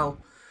 Oh, well.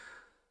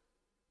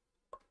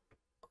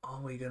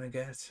 Are we gonna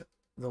get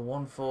the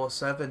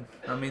 147?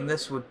 I mean,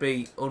 this would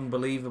be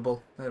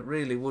unbelievable. It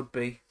really would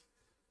be.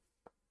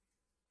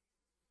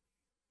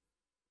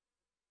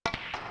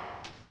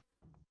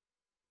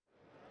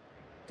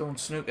 Don't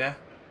snooker.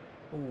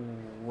 Ooh,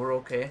 we're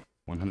okay.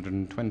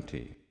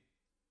 120.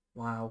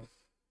 Wow.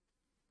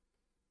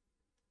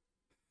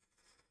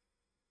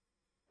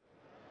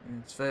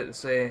 It's fair to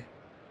say,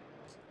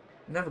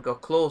 never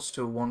got close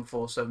to a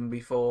 147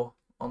 before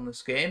on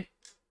this game.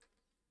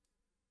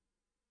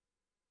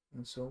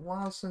 And so a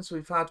while since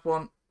we've had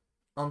one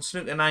on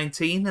Snooker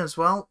 19 as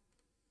well.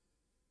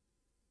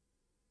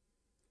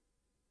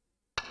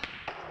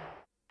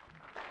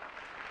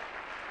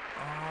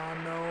 Oh,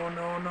 no,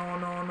 no, no,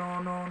 no,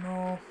 no, no,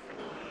 no.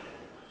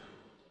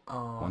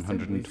 Oh, I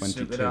think we've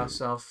snookered 122.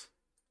 ourselves.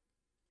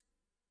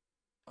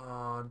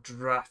 Oh,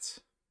 drat.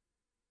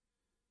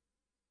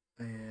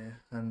 Yeah,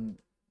 and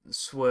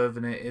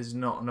swerving it is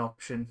not an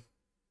option.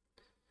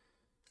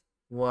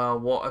 Wow,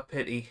 what a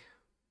pity.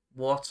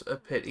 What a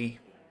pity.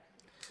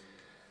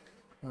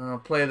 I'll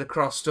play the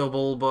cross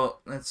double, but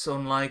it's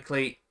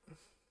unlikely.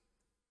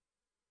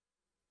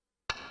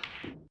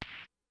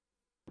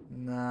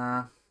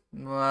 Nah.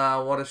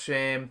 Wow, what a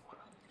shame.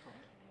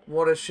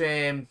 What a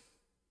shame.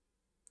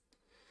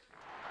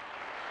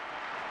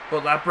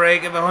 But that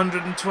break of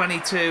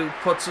 122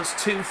 puts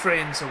us 2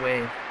 frames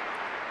away.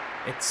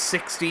 It's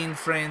 16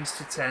 frames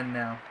to 10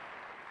 now.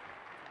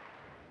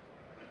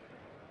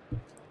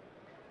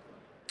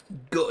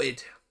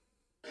 Gutted.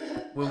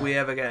 Will we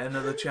ever get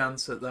another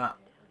chance at that?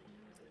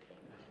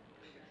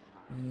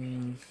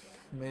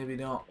 Maybe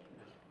not.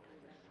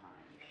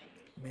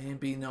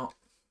 Maybe not.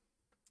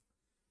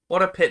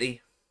 What a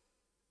pity.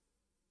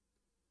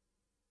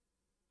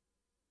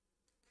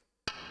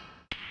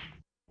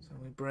 So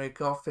we break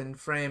off in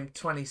frame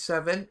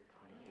 27.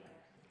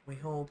 We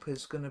hope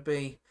is going to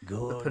be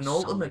the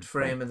penultimate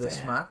frame of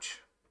this match.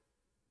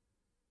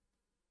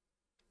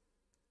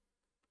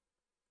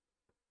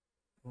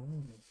 Oh,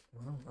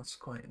 well, that's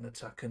quite an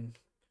attacking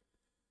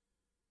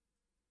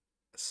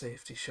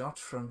safety shot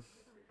from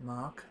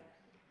Mark.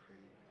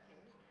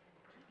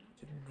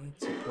 Didn't need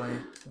to play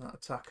that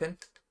attacking.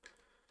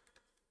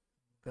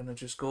 Gonna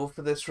just go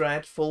for this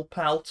red, full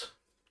pelt.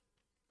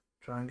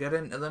 Try and get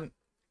into them.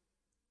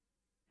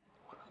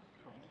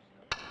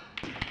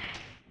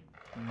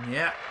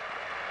 Yeah.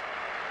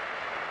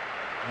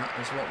 That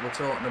is what we're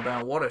talking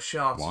about. What a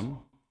shot. 1.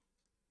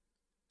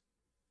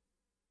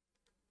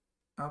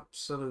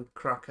 Absolute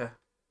cracker.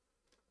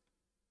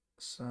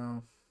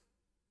 So...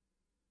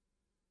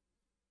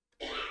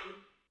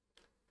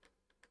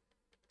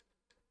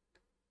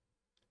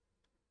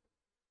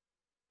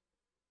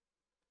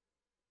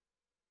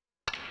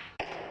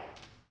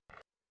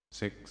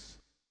 Six.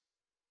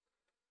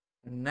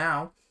 And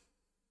now,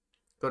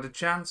 got a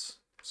chance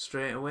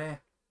straight away.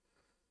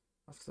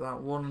 After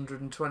that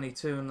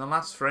 122 in the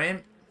last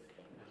frame.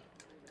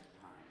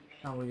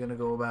 How are we going to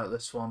go about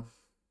this one?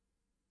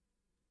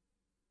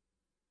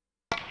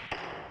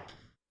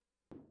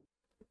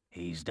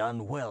 He's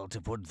done well to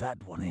put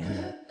that one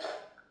in.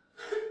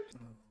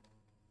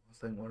 I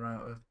think we're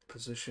out of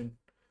position.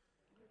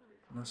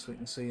 Unless we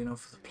can see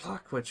enough of the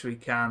black, which we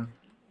can.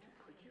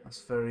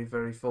 That's very,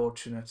 very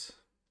fortunate.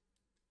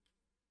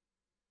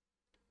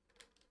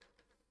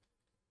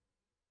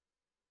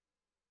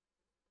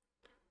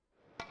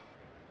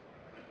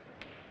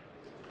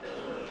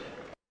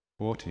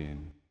 $14.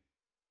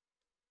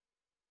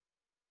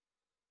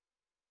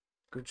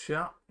 Good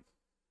shot.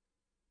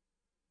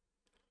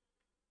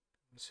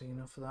 See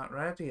enough of that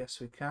red? Yes,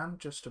 we can.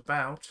 Just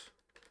about.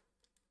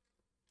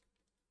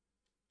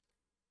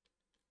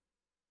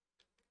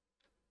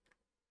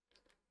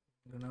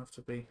 I'm going to have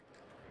to be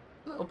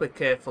a little bit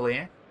careful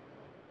here.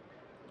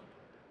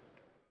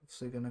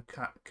 Obviously going to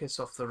kiss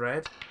off the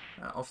red.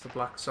 Off the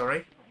black,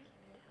 sorry.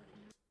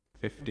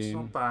 15. It's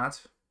not bad.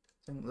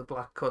 I think the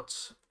black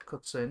cuts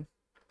in.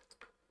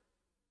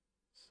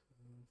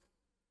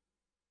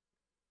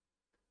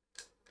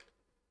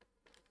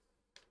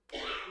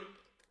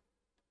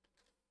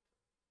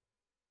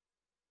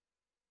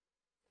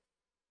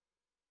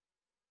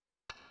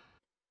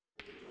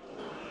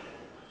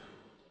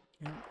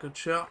 Yeah, good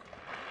shot.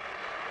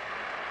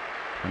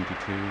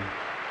 22.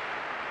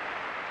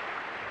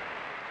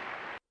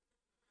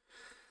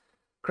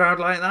 Crowd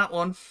like that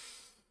one.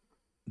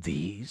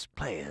 These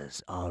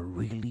players are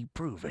really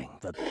proving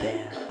that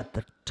they're at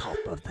the top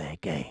of their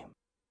game.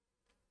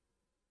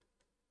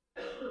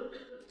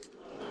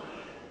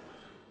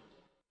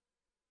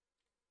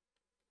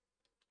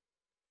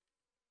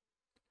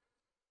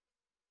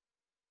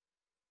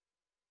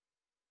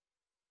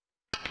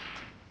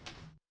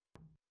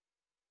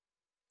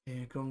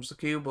 Here comes the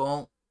cue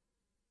ball.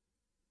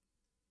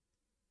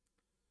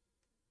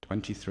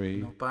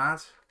 23. Not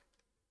bad.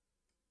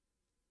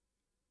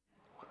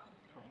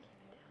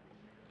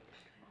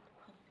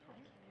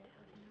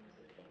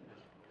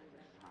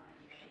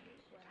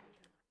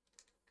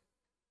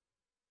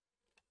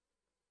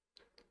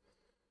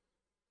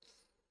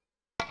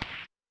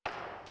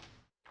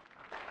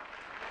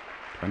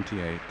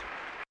 $28.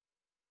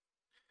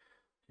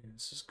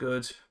 This is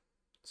good.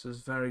 This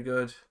is very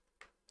good.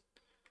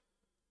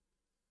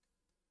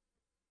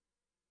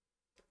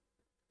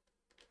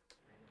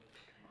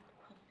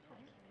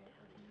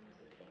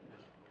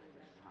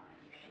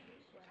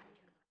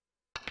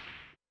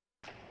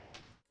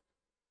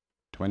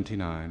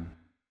 $29.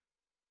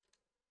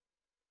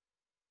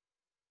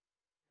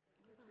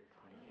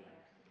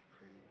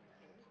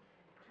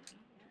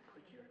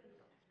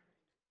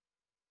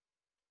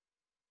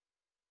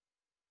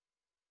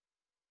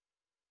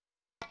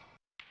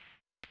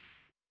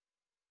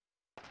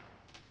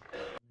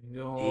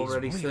 You're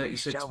already He's really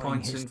 36 showing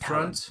points his in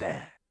talent front.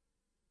 there.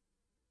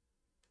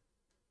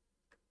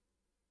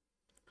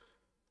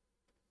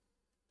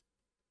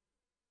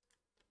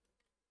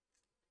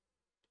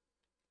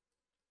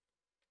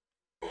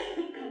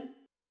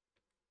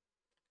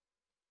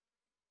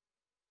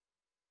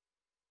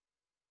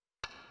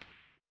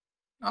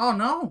 Oh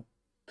no!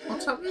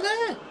 What's happened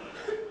there?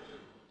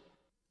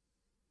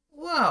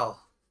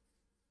 Well,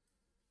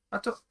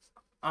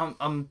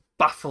 I'm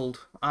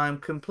baffled. I'm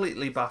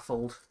completely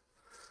baffled.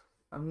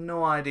 I have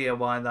no idea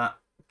why that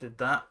did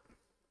that.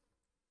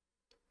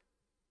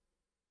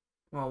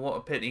 Well, what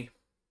a pity.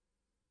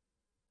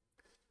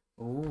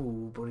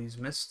 Ooh, but he's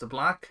missed the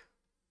black.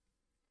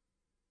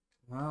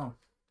 Wow.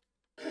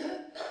 Feel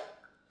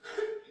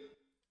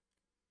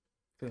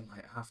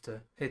like I have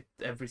to hit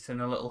everything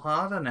a little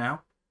harder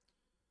now.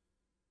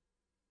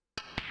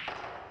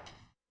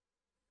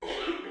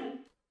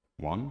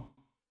 1.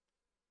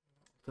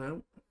 So,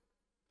 of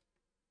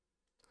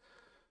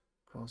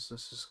course,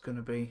 this is going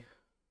to be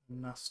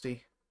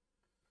nasty.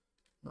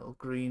 Little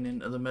green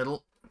into the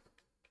middle.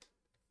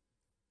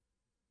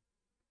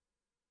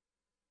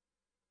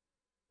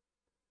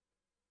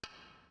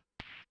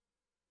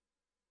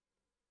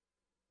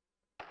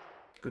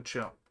 Good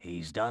shot.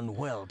 He's done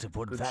well to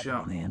put Good that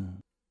shot. one in.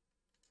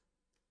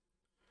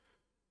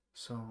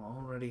 So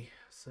already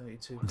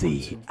 32 points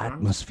The in front.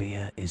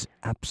 atmosphere is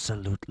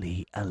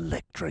absolutely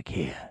electric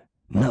here.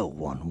 No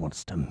one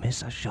wants to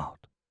miss a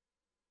shot.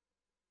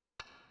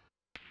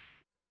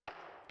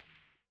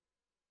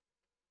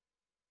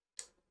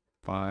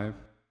 $5.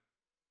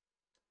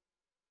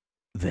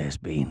 There's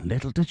been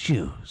little to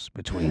choose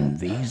between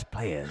these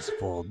players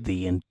for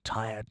the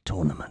entire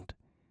tournament,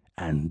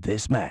 and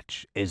this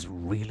match is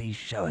really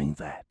showing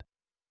that.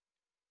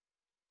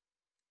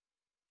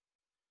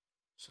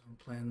 So I'm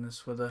playing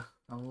this with a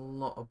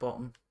lot of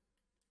bottom.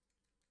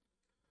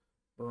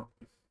 But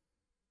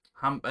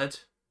hampered.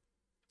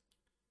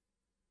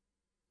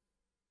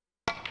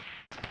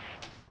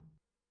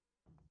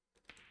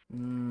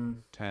 Hmm,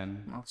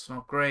 10, that's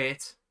not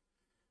great.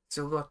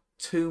 Still got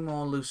 2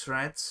 more loose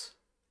reds.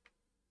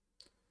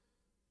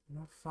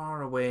 Not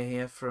far away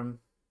here from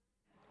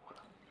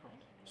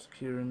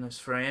securing this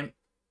frame.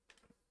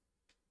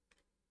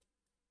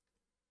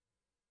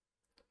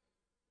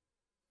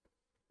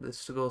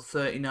 This to go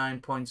 39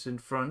 points in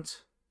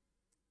front.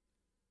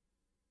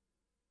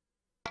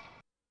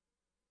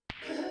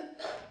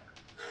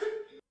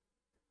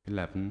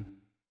 11,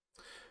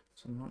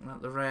 So I'm looking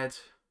at the red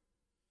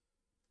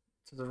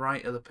to the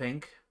right of the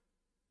pink.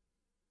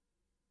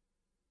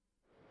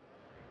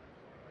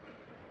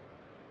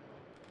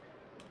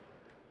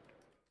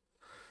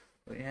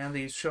 But yeah,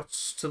 these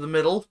shots to the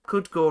middle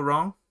could go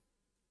wrong.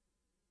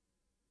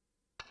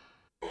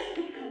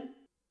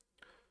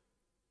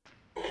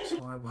 That's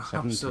why we're 17.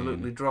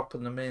 absolutely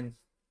dropping them in,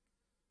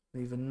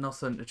 leaving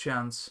nothing to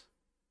chance.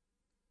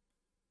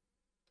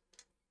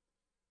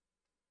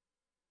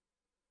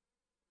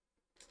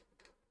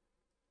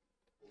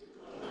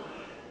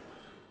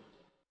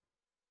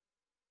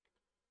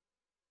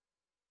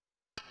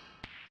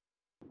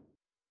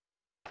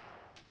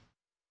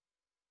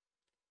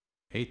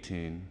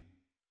 $18,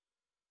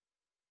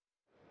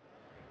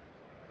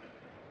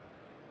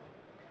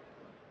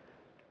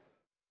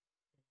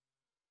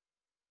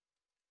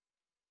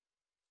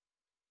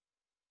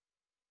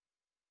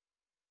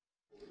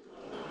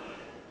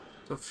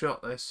 Tough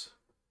shot this.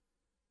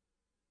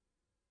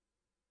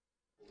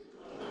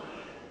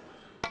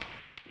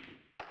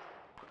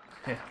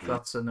 Yeah,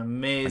 that's an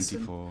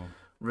amazing 24,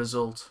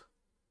 result.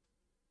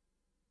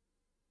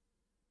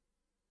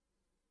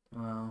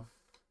 Well,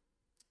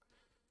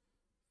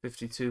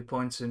 52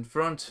 points in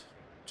front.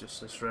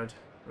 Just this red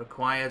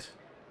required.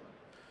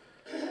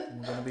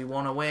 We're going to be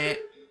 1 away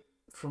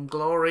from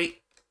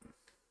glory.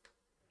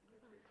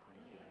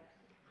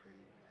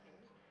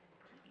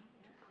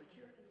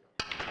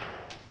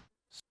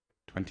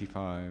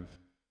 25,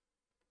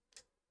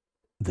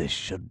 This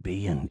should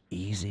be an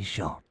easy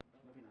shot.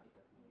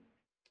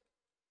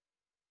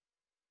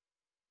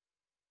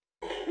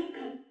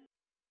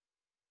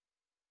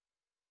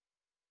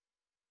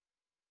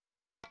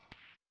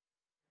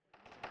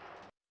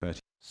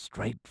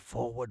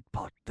 Straightforward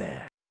pot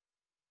there.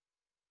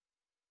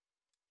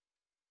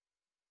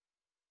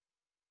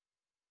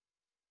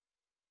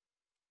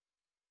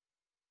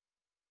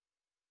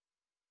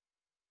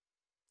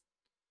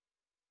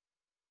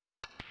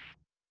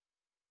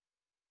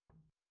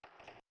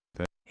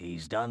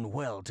 He's done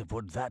well to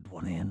put that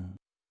one in.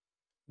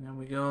 There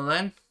we go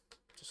then.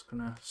 Just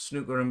going to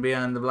snooker him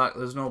behind the black.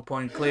 There's no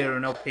point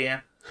clearing up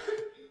here.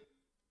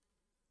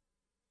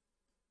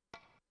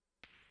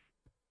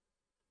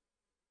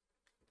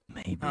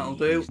 Maybe That'll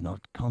do. he's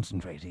not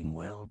concentrating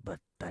well, but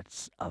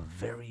that's a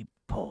very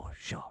poor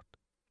shot.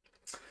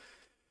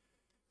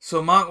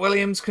 So Mark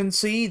Williams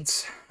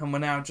concedes, and we're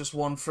now just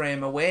 1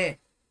 frame away.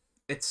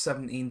 It's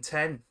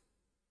 17-10.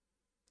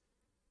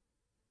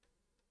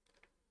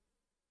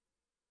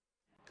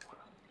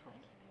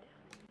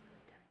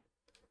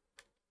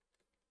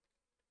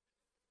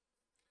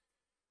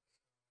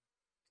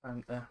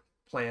 Time to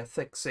play a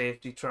thick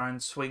safety, try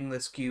and swing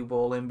this cue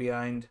ball in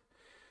behind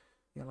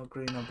yellow,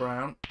 green or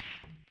brown.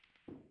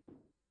 Yeah,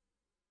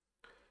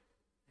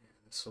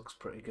 this looks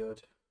pretty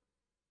good.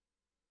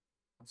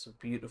 That's a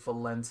beautiful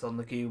length on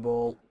the cue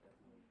ball.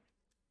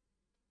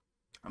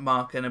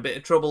 Mark in a bit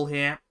of trouble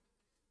here.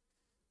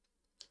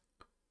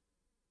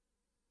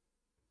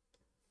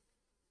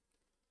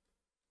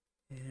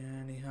 Yeah,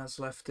 and he has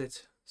left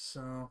it,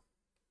 so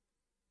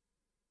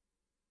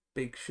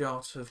big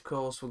shot, of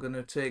course, we're going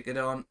to take it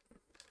on.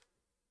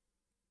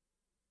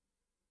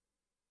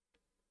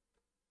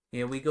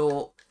 Here we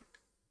go.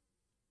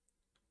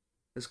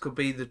 This could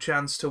be the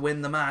chance to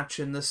win the match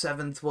in the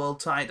 7th world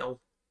title.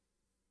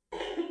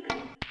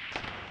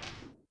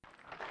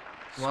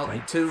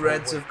 Well, 2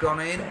 reds have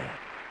gone in.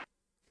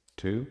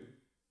 2,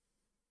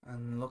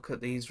 And look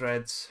at these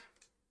reds.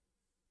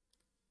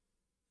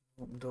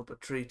 Opened up a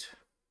treat.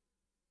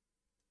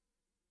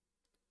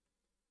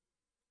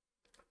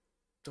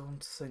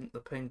 Don't think the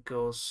pink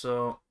goes,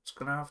 so it's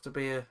going to have to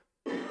be a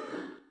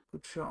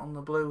good shot on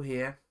the blue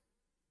here.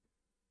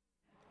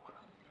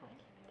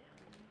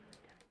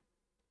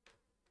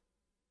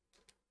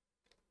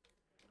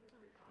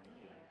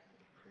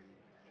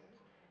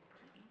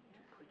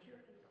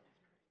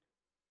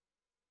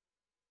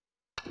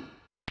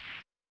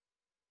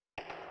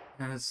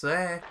 And it's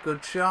there.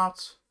 Good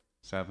shot.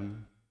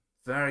 7,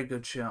 Very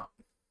good shot.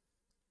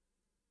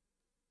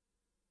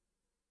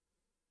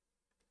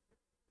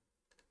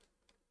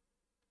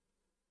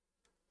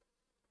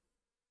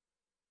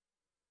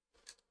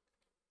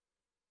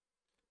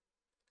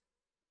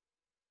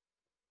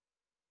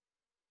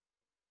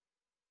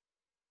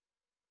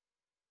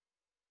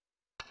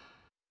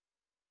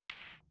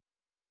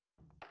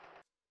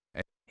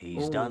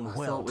 He's Oh, done I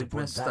well thought to we'd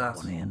put missed that that.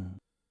 one in.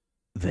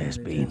 There's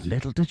Yeah, been did.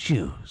 little to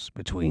choose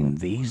between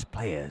these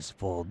players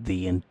for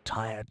the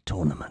entire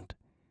tournament,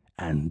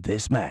 And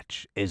this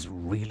match is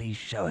really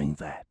showing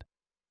that.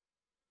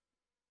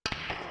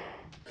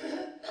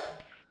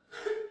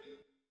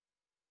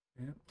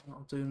 Yep,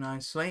 that'll do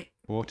nicely.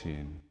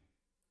 14.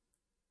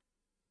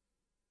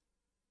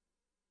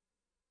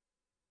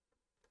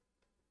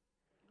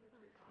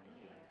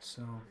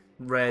 So,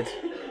 red.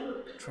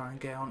 Try and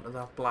get onto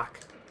that black.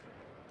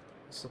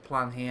 That's the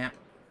plan here.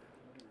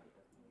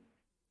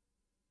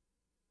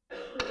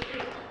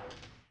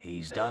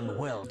 He's done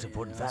well to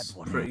put that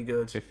one pretty in.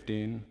 good.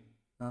 15.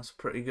 That's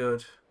pretty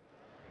good.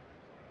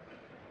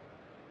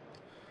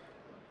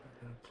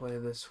 I'm going to play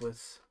this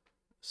with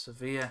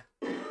severe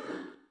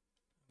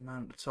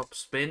amount of top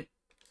spin.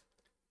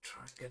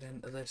 Try and get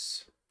into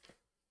this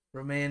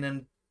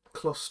remaining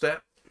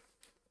cluster.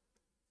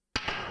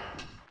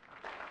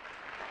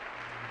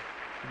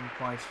 Didn't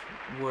quite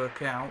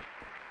work out.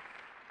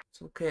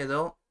 It's okay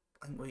though.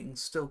 I think we can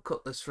still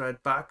cut this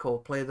red back or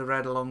play the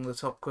red along the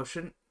top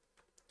cushion.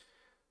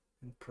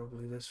 And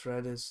probably this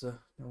red is the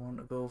one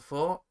to go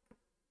for.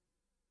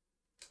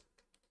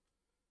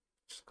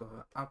 Just got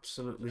to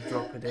absolutely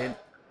drop it in.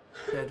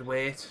 Dead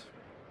weight.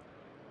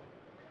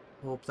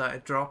 Hope that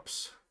it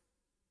drops.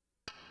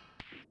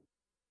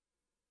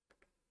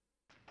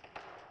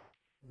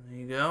 There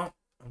you go.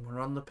 And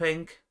we're on the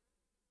pink.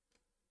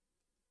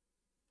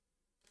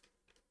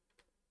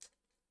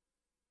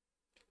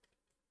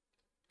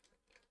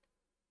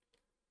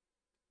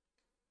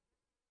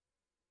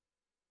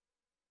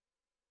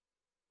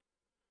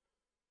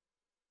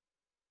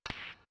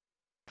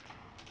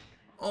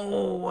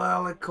 Oh,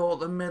 well, it caught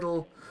the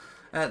middle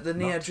at the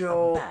near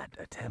jaw. Not a bad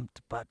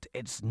attempt, but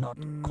it's not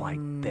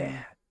quite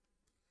there.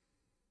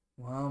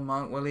 Well,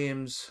 Mark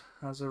Williams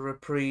has a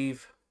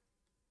reprieve.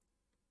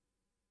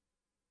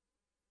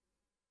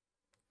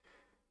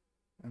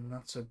 And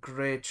that's a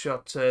great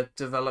shot to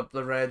develop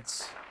the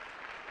reds.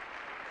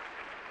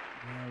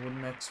 I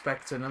wouldn't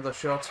expect another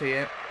shot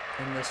here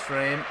in this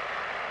frame.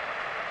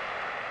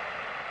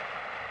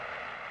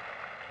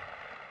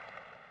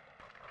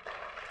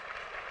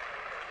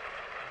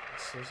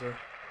 This is a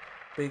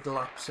big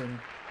lapse in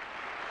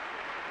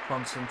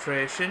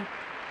concentration.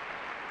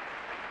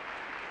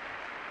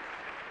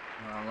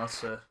 Well,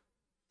 that's a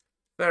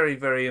very,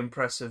 very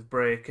impressive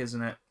break,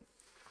 isn't it?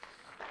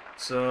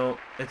 So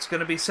it's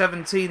going to be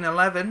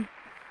 17-11.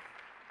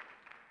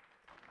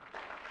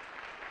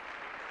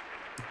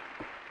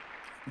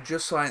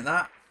 Just like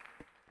that.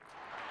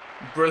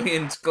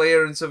 Brilliant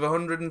clearance of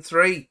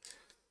 103.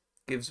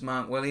 Gives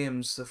Mark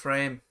Williams the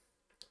frame.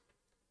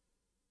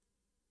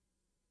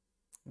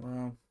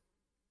 Wow.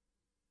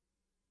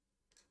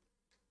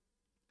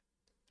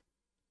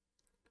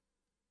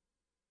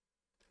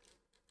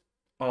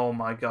 Oh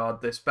my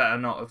god, this better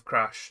not have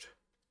crashed.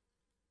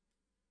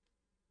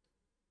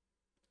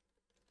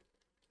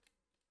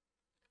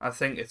 I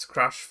think it's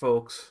crashed,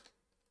 folks.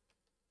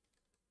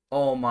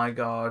 Oh my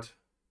god.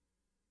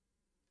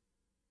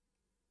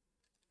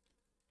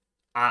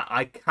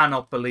 I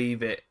cannot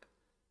believe it.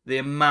 The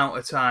amount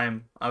of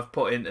time I've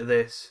put into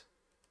this.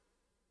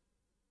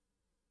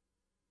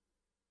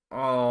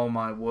 Oh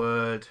my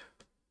word.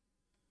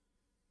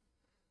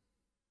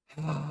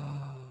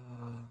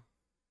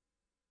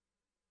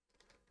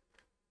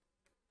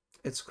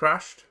 It's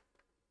crashed.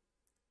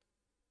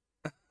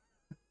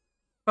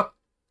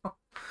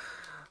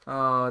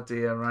 Oh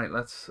dear, right,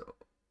 let's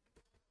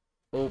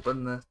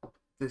open the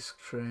disc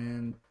tray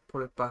and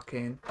put it back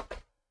in.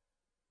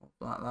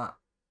 Like that.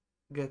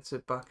 Gets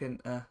it back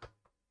into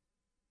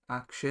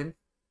action.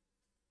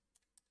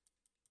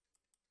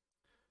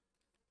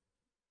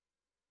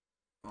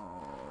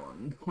 Oh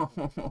no.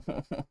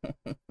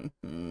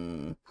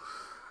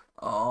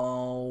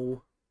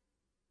 Oh.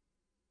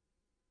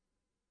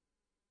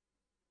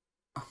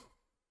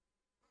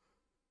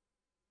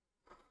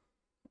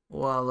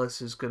 Well,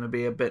 this is going to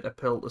be a bitter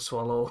pill to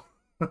swallow.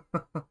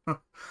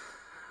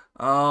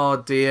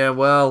 Oh dear.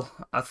 Well,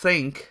 I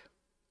think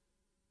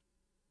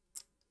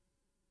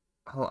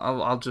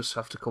I'll just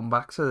have to come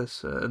back to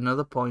this at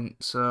another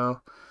point.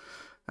 So,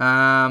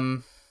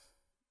 I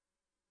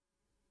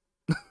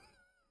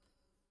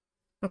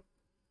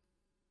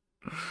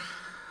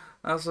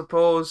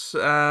suppose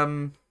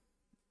at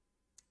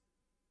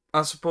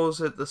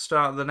the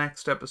start of the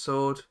next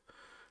episode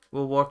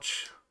we'll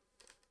watch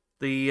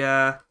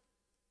the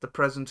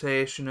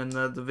presentation and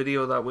the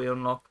video that we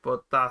unlocked,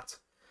 but that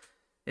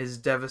is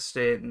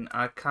devastating.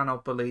 I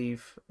cannot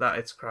believe that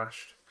it's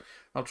crashed.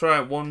 I'll try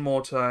it one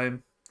more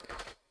time.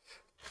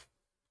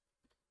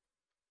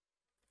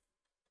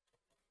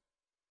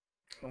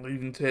 I'll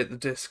even take the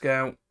disc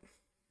out.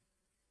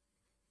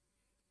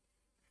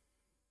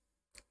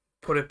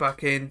 Put it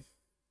back in.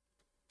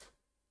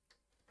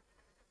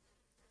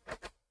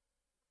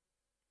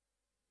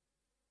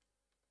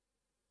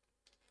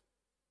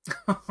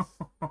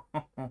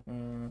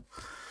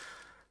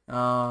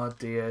 Oh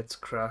dear, it's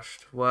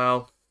crashed.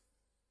 Well,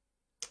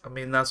 I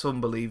mean, that's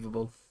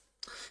unbelievable.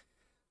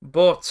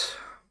 But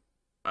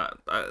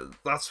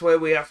that's where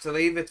we have to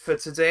leave it for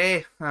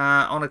today,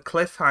 on a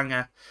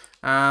cliffhanger.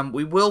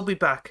 We will be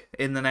back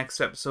in the next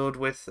episode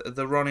with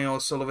the Ronnie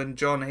O'Sullivan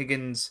John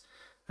Higgins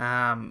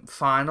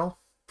final,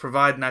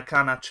 providing I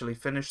can actually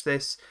finish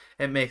this.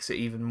 It makes it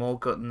even more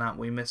gutting that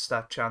we missed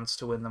that chance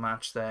to win the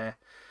match there.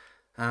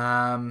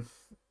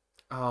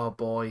 Oh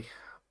boy,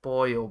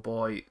 oh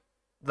boy,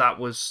 that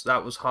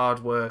was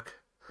hard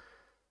work.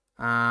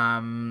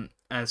 And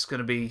it's going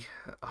to be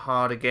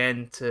hard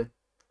again to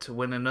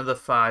win another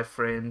 5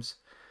 frames.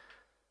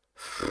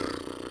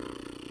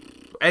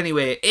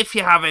 Anyway, if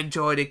you have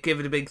enjoyed it, give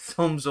it a big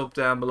thumbs up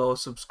down below.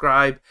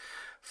 Subscribe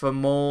for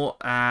more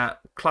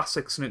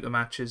classic snooker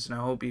matches. And I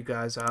hope you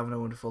guys are having a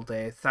wonderful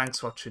day. Thanks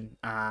for watching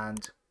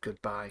and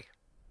goodbye.